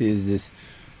that this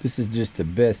is just the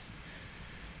best.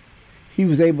 He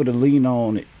was able to lean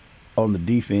on it on the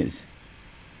defense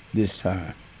this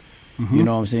time. Mm-hmm. You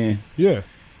know what I'm saying? Yeah.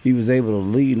 He was able to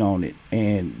lean on it,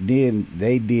 and then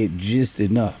they did just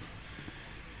enough.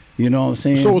 You know what I'm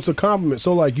saying? So it's a compliment.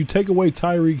 So, like, you take away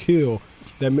Tyreek Hill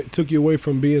that took you away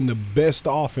from being the best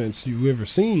offense you've ever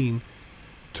seen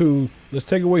to let's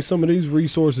take away some of these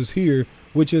resources here,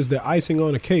 which is the icing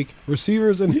on a cake.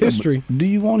 Receivers in history. Do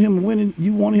you want him winning?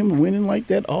 You want him winning like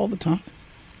that all the time?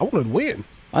 I want to win.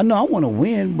 I know I want to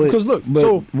win, but because look,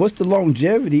 so what's the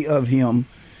longevity of him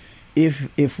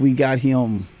if we got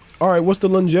him? All right, what's the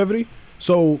longevity?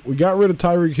 So we got rid of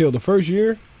Tyreek Hill. The first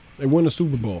year, they win the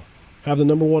Super Bowl, have the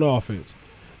number one offense.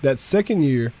 That second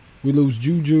year, we lose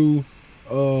Juju,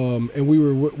 and we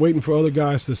were waiting for other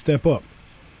guys to step up.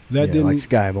 That didn't, like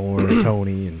Sky Moore and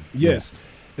Tony. And yes,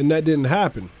 and that didn't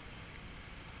happen.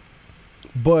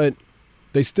 But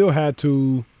they still had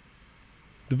to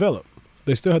develop.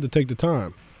 They still had to take the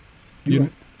time.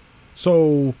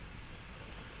 So,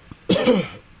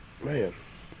 man.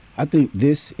 I think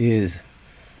this is,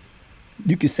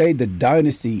 you could say the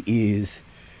dynasty is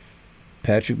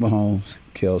Patrick Mahomes,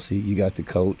 Kelsey, you got the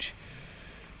coach,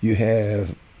 you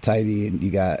have tight end, you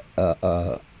got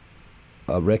a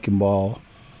wrecking ball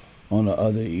on the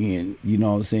other end, you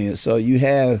know what I'm saying? So you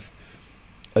have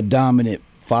a dominant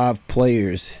 5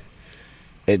 players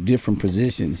at different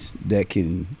positions that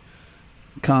can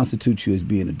constitute you as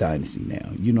being a dynasty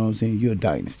now. You know what I'm saying? You're a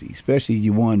dynasty, especially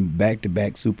you won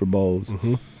back-to-back Super Bowls.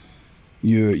 Mm-hmm.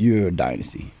 You're a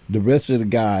dynasty. The rest of the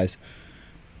guys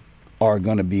are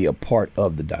going to be a part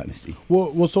of the dynasty.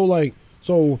 Well, so what I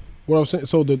was saying.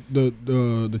 So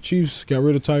the Chiefs got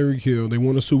rid of Tyreek Hill. They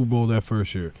won a Super Bowl that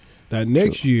first year. That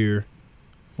next year,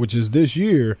 which is this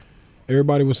year,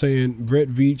 everybody was saying Brett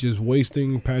Veach is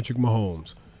wasting Patrick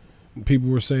Mahomes. People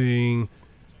were saying,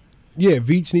 yeah,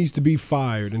 Veach needs to be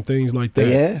fired and things like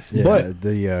that. Yeah, but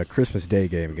the Christmas Day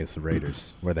game against the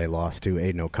Raiders where they lost to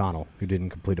Aiden O'Connell, who didn't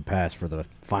complete a pass for the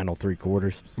final 3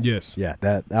 quarters. Yes. Yeah,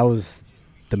 that was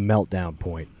the meltdown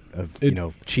point of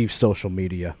Chiefs social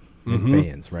media and mm-hmm.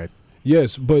 fans, right?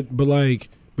 Yes, but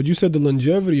you said the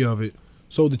longevity of it.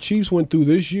 So the Chiefs went through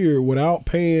this year without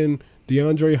paying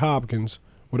DeAndre Hopkins,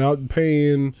 without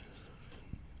paying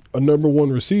a number 1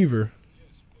 receiver.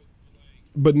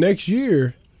 But next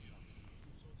year,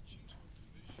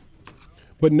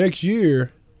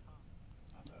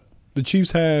 the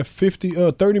Chiefs have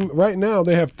 30 right now.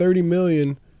 They have $30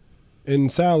 million in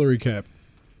salary cap.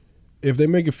 If they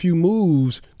make a few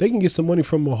moves, they can get some money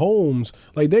from Mahomes.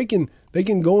 Like they can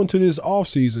go into this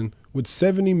offseason with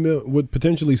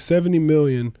potentially $70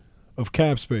 million of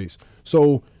cap space.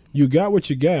 So you got what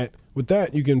you got. With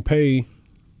that, you can pay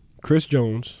Chris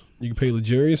Jones, you can pay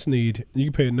L'Jarius Sneed, you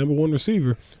can pay a number 1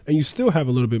 receiver, and you still have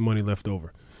a little bit of money left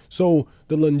over. So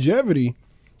the longevity,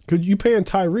 because you paying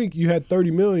Tyreek, you had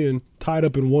 $30 million tied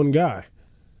up in one guy.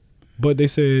 But they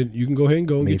said you can go ahead and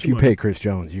go and get if your you money. pay Chris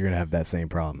Jones, you're gonna have that same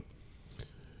problem.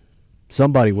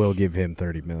 Somebody will give him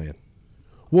 $30 million.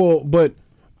 Well, but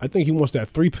I think he wants that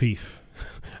three-peat.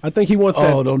 I think he wants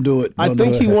that. Oh, don't do it. I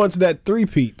think he wants that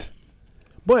three-peat.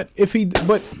 But if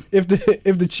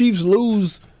the Chiefs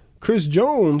lose Chris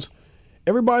Jones,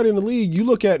 everybody in the league, you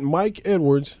look at Mike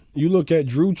Edwards, you look at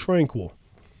Drew Tranquill.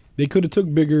 They could have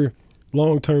took bigger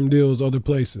long-term deals other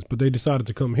places, but they decided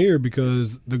to come here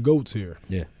because the GOAT's here.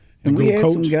 Yeah. And we had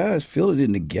some guys fill it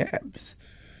in the gaps.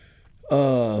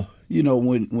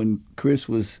 When Chris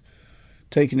was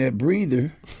taking that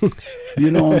breather,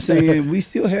 you know what I'm saying? We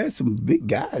still had some big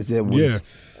guys that was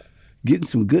getting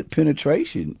some good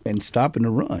penetration and stopping the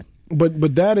run.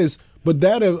 But that is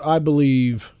I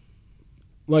believe,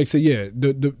 like say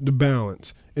the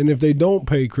balance. And if they don't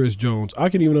pay Chris Jones, I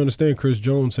can even understand Chris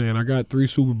Jones saying, I got 3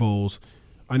 Super Bowls.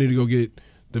 I need to go get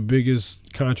the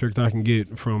biggest contract I can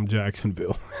get from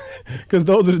Jacksonville. Because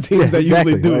those are the teams that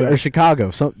usually do that. Or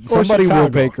Chicago. Somebody will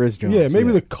pay Chris Jones. Yeah,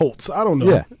 maybe the Colts. I don't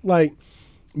know. Yeah.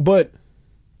 But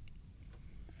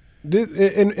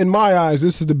in my eyes,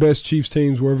 this is the best Chiefs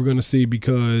teams we're ever going to see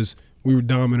because we were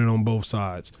dominant on both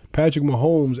sides. Patrick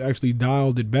Mahomes actually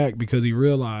dialed it back because he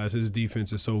realized his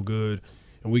defense is so good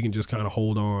and we can just kind of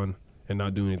hold on and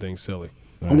not do anything silly.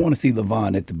 I want to see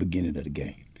LeVon at the beginning of the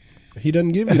game. He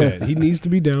doesn't give you that. He needs to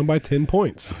be down by 10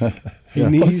 points. He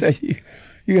needs.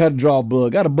 You got to draw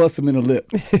blood. Got to bust him in the lip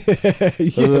a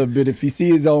little bit. If he see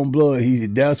his own blood,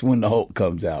 that's when the Hulk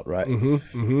comes out, right? You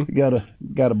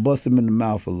gotta bust him in the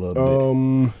mouth a little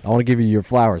bit. I want to give you your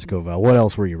flowers, Covell. What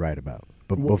else were you right about?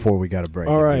 But before we got a break,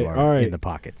 all right, in the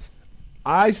pockets.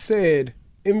 I said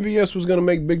MVS was going to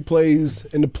make big plays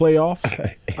in the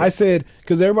playoffs. I said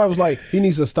because everybody was like, he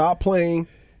needs to stop playing.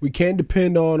 We can't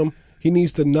depend on him. He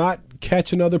needs to not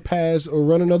catch another pass or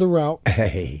run another route.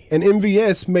 Hey. And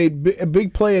MVS made a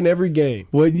big play in every game.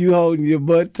 Wasn't you holding your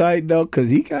butt tight, though?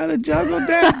 Because he kind of juggled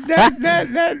that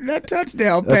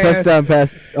touchdown pass. That touchdown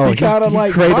pass. Oh, he kind of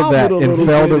cradled that and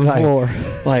fell to the floor.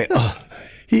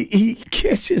 He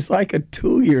catches like a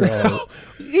 2-year-old.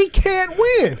 He can't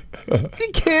win. He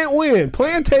can't win.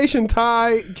 Plantation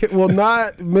Ty will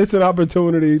not miss an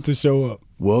opportunity to show up.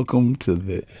 Welcome to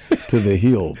the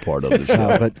hill part of the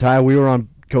show. But Ty,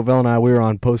 Covell and I were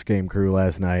on post-game crew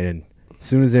last night, and as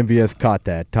soon as MVS caught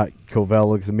that, Covell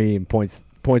looks at me and points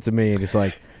at me, and it's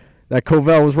like, that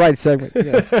Covell was right segment.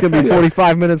 It's going to be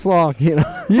 45 minutes long,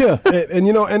 Yeah, and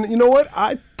you know what?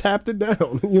 I tapped it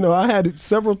down. I had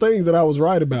several things that I was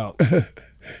right about.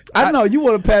 I know you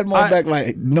want to pat him on back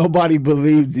like nobody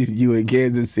believed in you in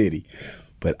Kansas City,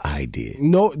 but I did.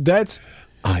 No,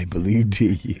 I believed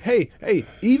in you. Hey,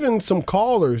 even some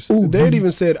callers, they had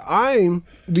even said, I'm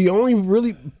the only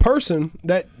really person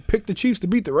that picked the Chiefs to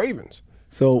beat the Ravens.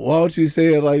 So why don't you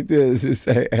say it like this? Just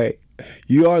say, hey,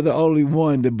 you are the only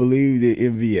one that believed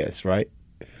in MVS, right?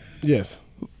 Yes.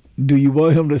 Do you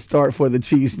want him to start for the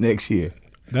Chiefs next year?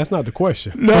 That's not the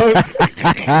question. No.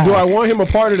 Do I want him a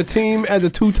part of the team as a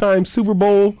 2-time Super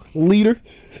Bowl leader?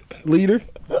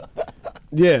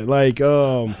 Yeah,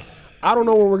 I don't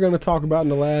know what we're going to talk about in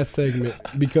the last segment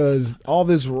because all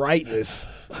this rightness,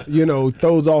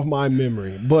 throws off my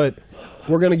memory. But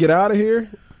we're going to get out of here,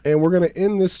 and we're going to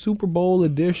end this Super Bowl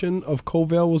edition of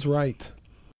Covell Was Right.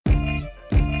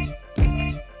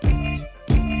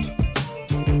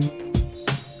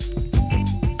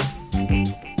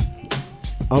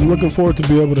 I'm looking forward to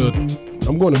be able to –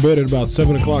 I'm going to bed at about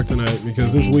 7 o'clock tonight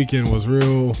because this weekend was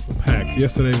real packed.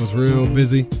 Yesterday was real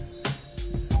busy.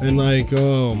 And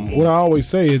what I always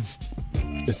say, it's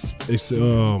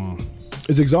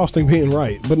exhausting being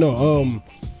right. But no,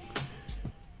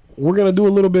 we're gonna do a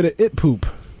little bit of it poop.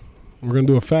 We're gonna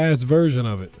do a fast version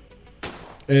of it.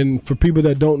 And for people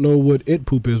that don't know what it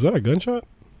poop is, that a gunshot?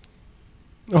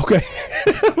 Okay,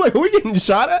 are we getting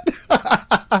shot at?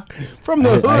 From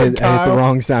the hood, Kyle. I hit the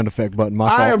wrong sound effect button. My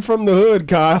fault. I am from the hood,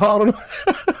 Kyle. I don't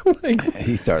know.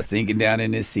 He starts sinking down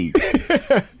in his seat.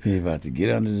 He's about to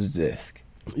get under the desk.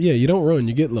 Yeah, you don't run,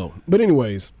 you get low. But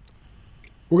anyways,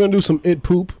 we're going to do some it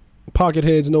poop. Pocket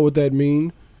heads know what that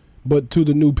means. But to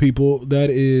the new people,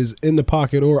 that is in the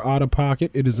pocket or out of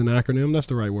pocket. It is an acronym. That's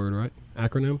the right word, right?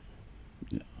 Acronym?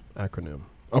 Acronym.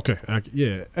 Okay.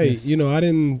 Yeah. Hey, Yes. I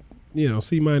didn't,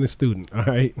 C- student. All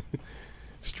right.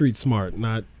 Street smart,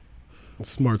 not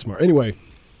smart. Anyway,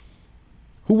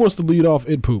 who wants to lead off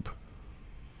It Poop?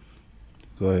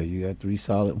 Go ahead. You got 3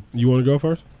 solid ones. You want to go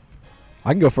first?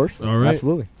 I can go first. All right.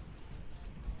 Absolutely.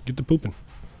 Get the pooping.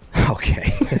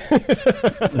 Okay.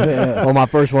 Well, my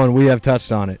first one, we have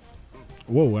touched on it.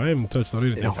 Whoa, I haven't touched on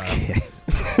anything. Okay.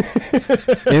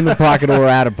 In the pocket or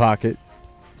out of pocket,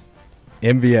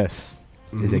 MVS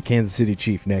is a Kansas City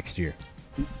Chief next year.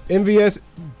 MVS,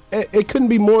 it couldn't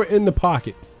be more in the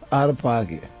pocket. Out of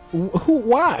pocket.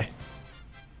 Why?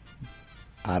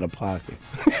 Out of pocket.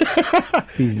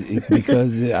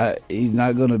 Because he's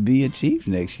not going to be a Chief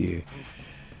next year.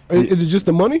 Is it just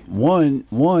the money? One,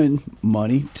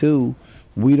 money. 2,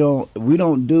 we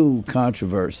don't do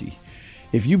controversy.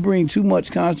 If you bring too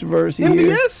much controversy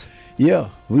here, MVS? yeah,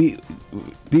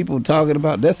 people talking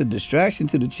about that's a distraction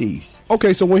to the Chiefs.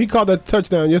 Okay, so when he caught that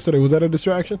touchdown yesterday, was that a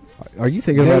distraction? Are you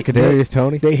thinking about Kadarius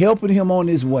Toney? They helping him on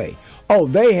his way. Oh,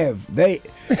 they've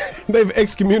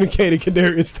excommunicated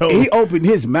Kadarius Toney. He opened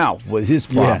his mouth was his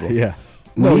problem. Yeah.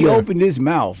 No, he yeah. opened his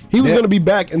mouth. He was going to be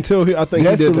back until I think he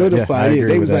that did that. solidified Yeah, I it.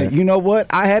 agree They with was like, that. you know what?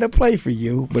 I had a play for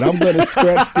you, but I'm going to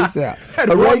scratch this out. Had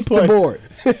one Erase play. the board.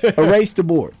 Erase the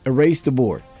board. Erase the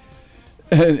board.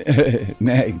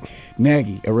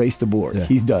 Nagy, erase the board. Yeah.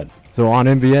 He's done. So on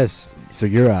MVS, so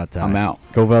you're out, Ty. I'm out.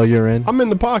 Covell, you're in. I'm in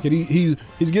the pocket. He's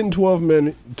getting $12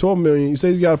 million. You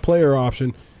say he's got a player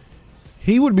option.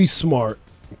 He would be smart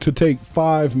to take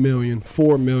 $5 million,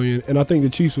 $4 million, and I think the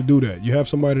Chiefs would do that. You have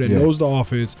somebody that knows the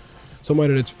offense,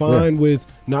 somebody that's fine with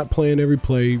not playing every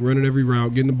play, running every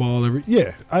route, getting the ball every.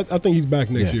 Yeah, I think he's back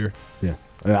next year. Yeah,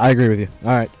 I agree with you. All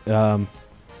right,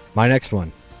 my next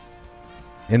one.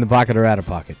 In the pocket or out of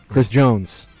pocket? Chris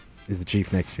Jones is the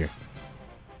Chief next year.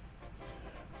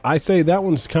 I say that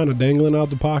one's kind of dangling out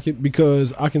the pocket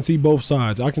because I can see both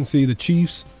sides. I can see the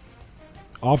Chiefs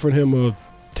offering him a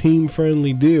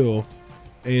team-friendly deal,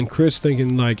 and Chris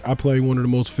thinking, like, I play one of the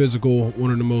most physical,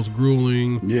 one of the most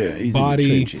grueling, Yeah, he's in the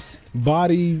trenches.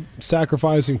 body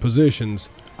sacrificing positions.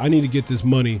 I need to get this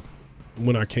money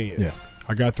when I can. Yeah.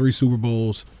 I got 3 Super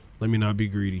Bowls. Let me not be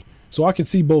greedy. So I can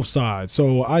see both sides.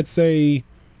 So I'd say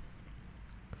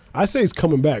he's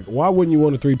coming back. Why wouldn't you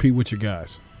want to 3-peat with your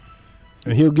guys?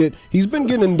 And he's been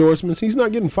getting endorsements. He's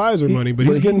not getting Pfizer money, but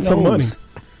he's getting some money.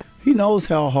 He knows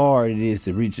how hard it is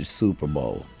to reach a Super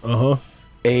Bowl. Uh-huh.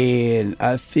 And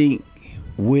I think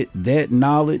with that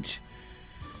knowledge,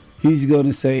 he's going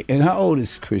to say, and how old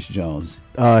is Chris Jones?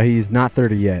 He's not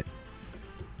 30 yet.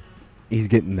 He's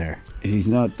getting there. He's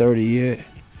not 30 yet.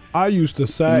 I used to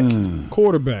sack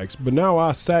quarterbacks, but now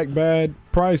I sack bad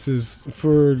prices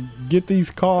for get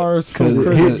these cars from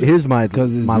Chris. Here's my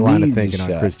his line of knees thinking are on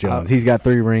shot. Chris Jones. He's got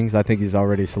 3 rings. I think he's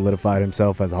already solidified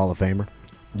himself as a Hall of Famer.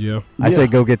 Yeah. I say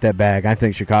go get that bag. I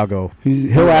think Chicago.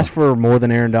 He'll ask for more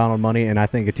than Aaron Donald money, and I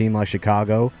think a team like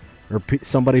Chicago or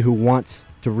somebody who wants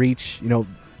to reach,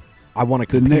 I want to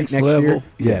compete next next level. year.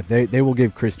 Yeah, they will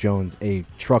give Chris Jones a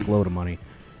truckload of money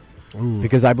Ooh.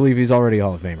 because I believe he's already a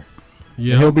Hall of Famer.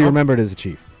 Yeah. And he'll be remembered as a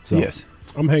Chief. So. Yes.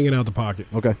 I'm hanging out the pocket.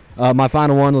 Okay. My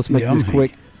final one. Let's make this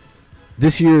quick.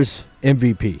 This year's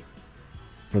MVP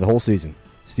for the whole season,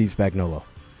 Steve Spagnuolo.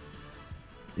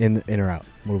 In or out?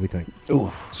 What do we think?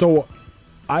 Ooh. So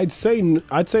I'd say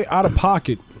out of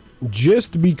pocket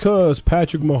just because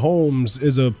Patrick Mahomes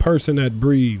is a person that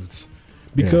breathes.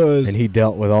 Because and he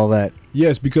dealt with all that.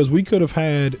 Yes, because we could have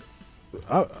had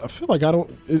I feel like I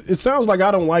don't it sounds like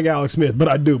I don't like Alex Smith, but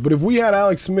I do. But if we had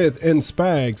Alex Smith and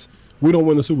Spags, we don't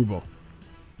win the Super Bowl.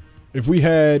 If we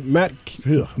had Matt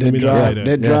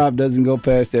that drive doesn't go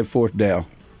past that 4th down.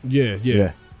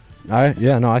 Yeah.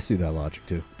 I see that logic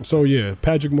too. So yeah,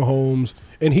 Patrick Mahomes,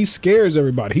 and he scares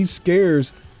everybody. He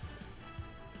scares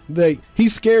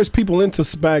people into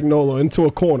Spagnuolo, into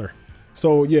a corner.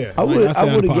 So yeah, I would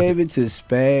have gave it to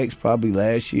Spags probably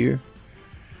last year.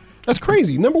 That's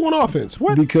crazy. Number 1 offense.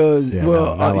 What? Because Yeah,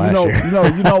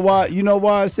 you know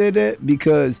why I said that?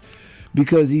 Because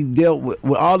he dealt with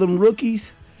all them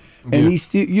rookies, and he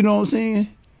still, you know what I'm saying?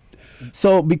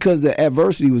 So because the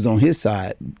adversity was on his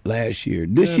side last year.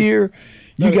 This year,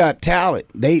 you got talent.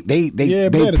 They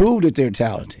proved that they're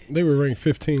talented. They were ranked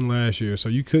 15 last year, so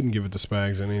you couldn't give it to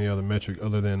Spags in any other metric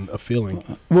other than a feeling.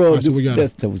 Well, Right, so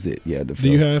that was it. Yeah. Do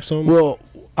you have some? Well,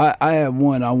 I have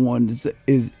one. I wanted to say,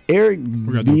 is Eric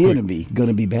Bieniemy going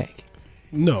to be back?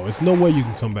 No, it's no way you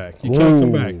can come back. You can't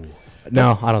come back.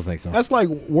 No, I don't think so. That's like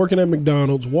working at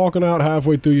McDonald's, walking out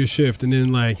halfway through your shift, and then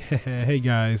like, hey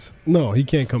guys, no, he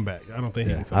can't come back. I don't think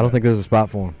he can come back. I don't think there's a spot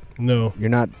for him. No. You're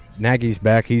not. Nagy's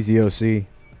back. He's the OC.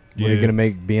 Are you going to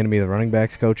make Bieniemy the running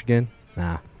backs coach again?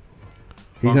 Nah.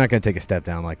 He's not going to take a step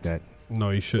down like that. No,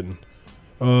 he shouldn't.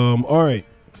 All right.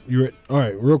 All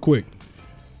right, real quick.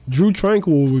 Drew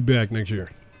Tranquil will be back next year.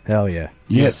 Hell yeah.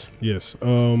 Yes. Yes.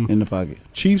 In the pocket.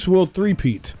 Chiefs will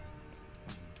three-peat.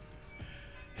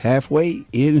 Halfway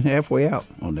in, halfway out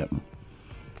on that one.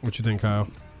 What you think, Kyle?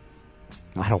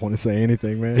 I don't want to say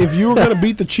anything, man. If you were going to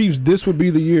beat the Chiefs, this would be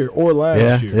the year or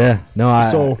last year. Yeah. No,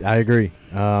 So- I agree.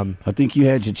 I think you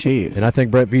had your chance. And I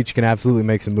think Brett Veach can absolutely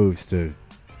make some moves to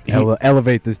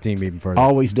elevate this team even further.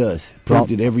 Always does.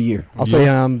 Proved it every year. I'll say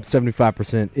I'm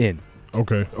 75% in.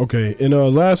 Okay.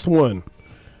 And last one.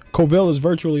 Covell is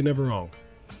virtually never wrong.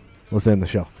 Let's end the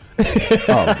show. Oh,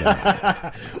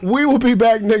 God. We will be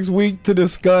back next week to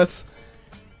discuss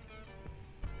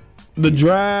the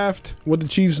draft, what the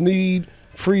Chiefs need,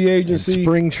 free agency.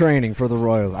 Spring training for the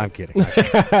Royals. I'm kidding.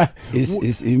 It's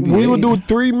NBA. We will do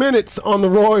 3 minutes on the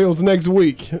Royals next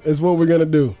week is what we're going to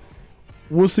do.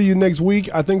 We'll see you next week.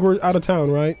 I think we're out of town,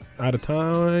 right? Out of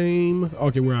time.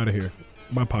 Okay, we're out of here.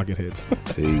 My pocket hits.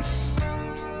 Peace.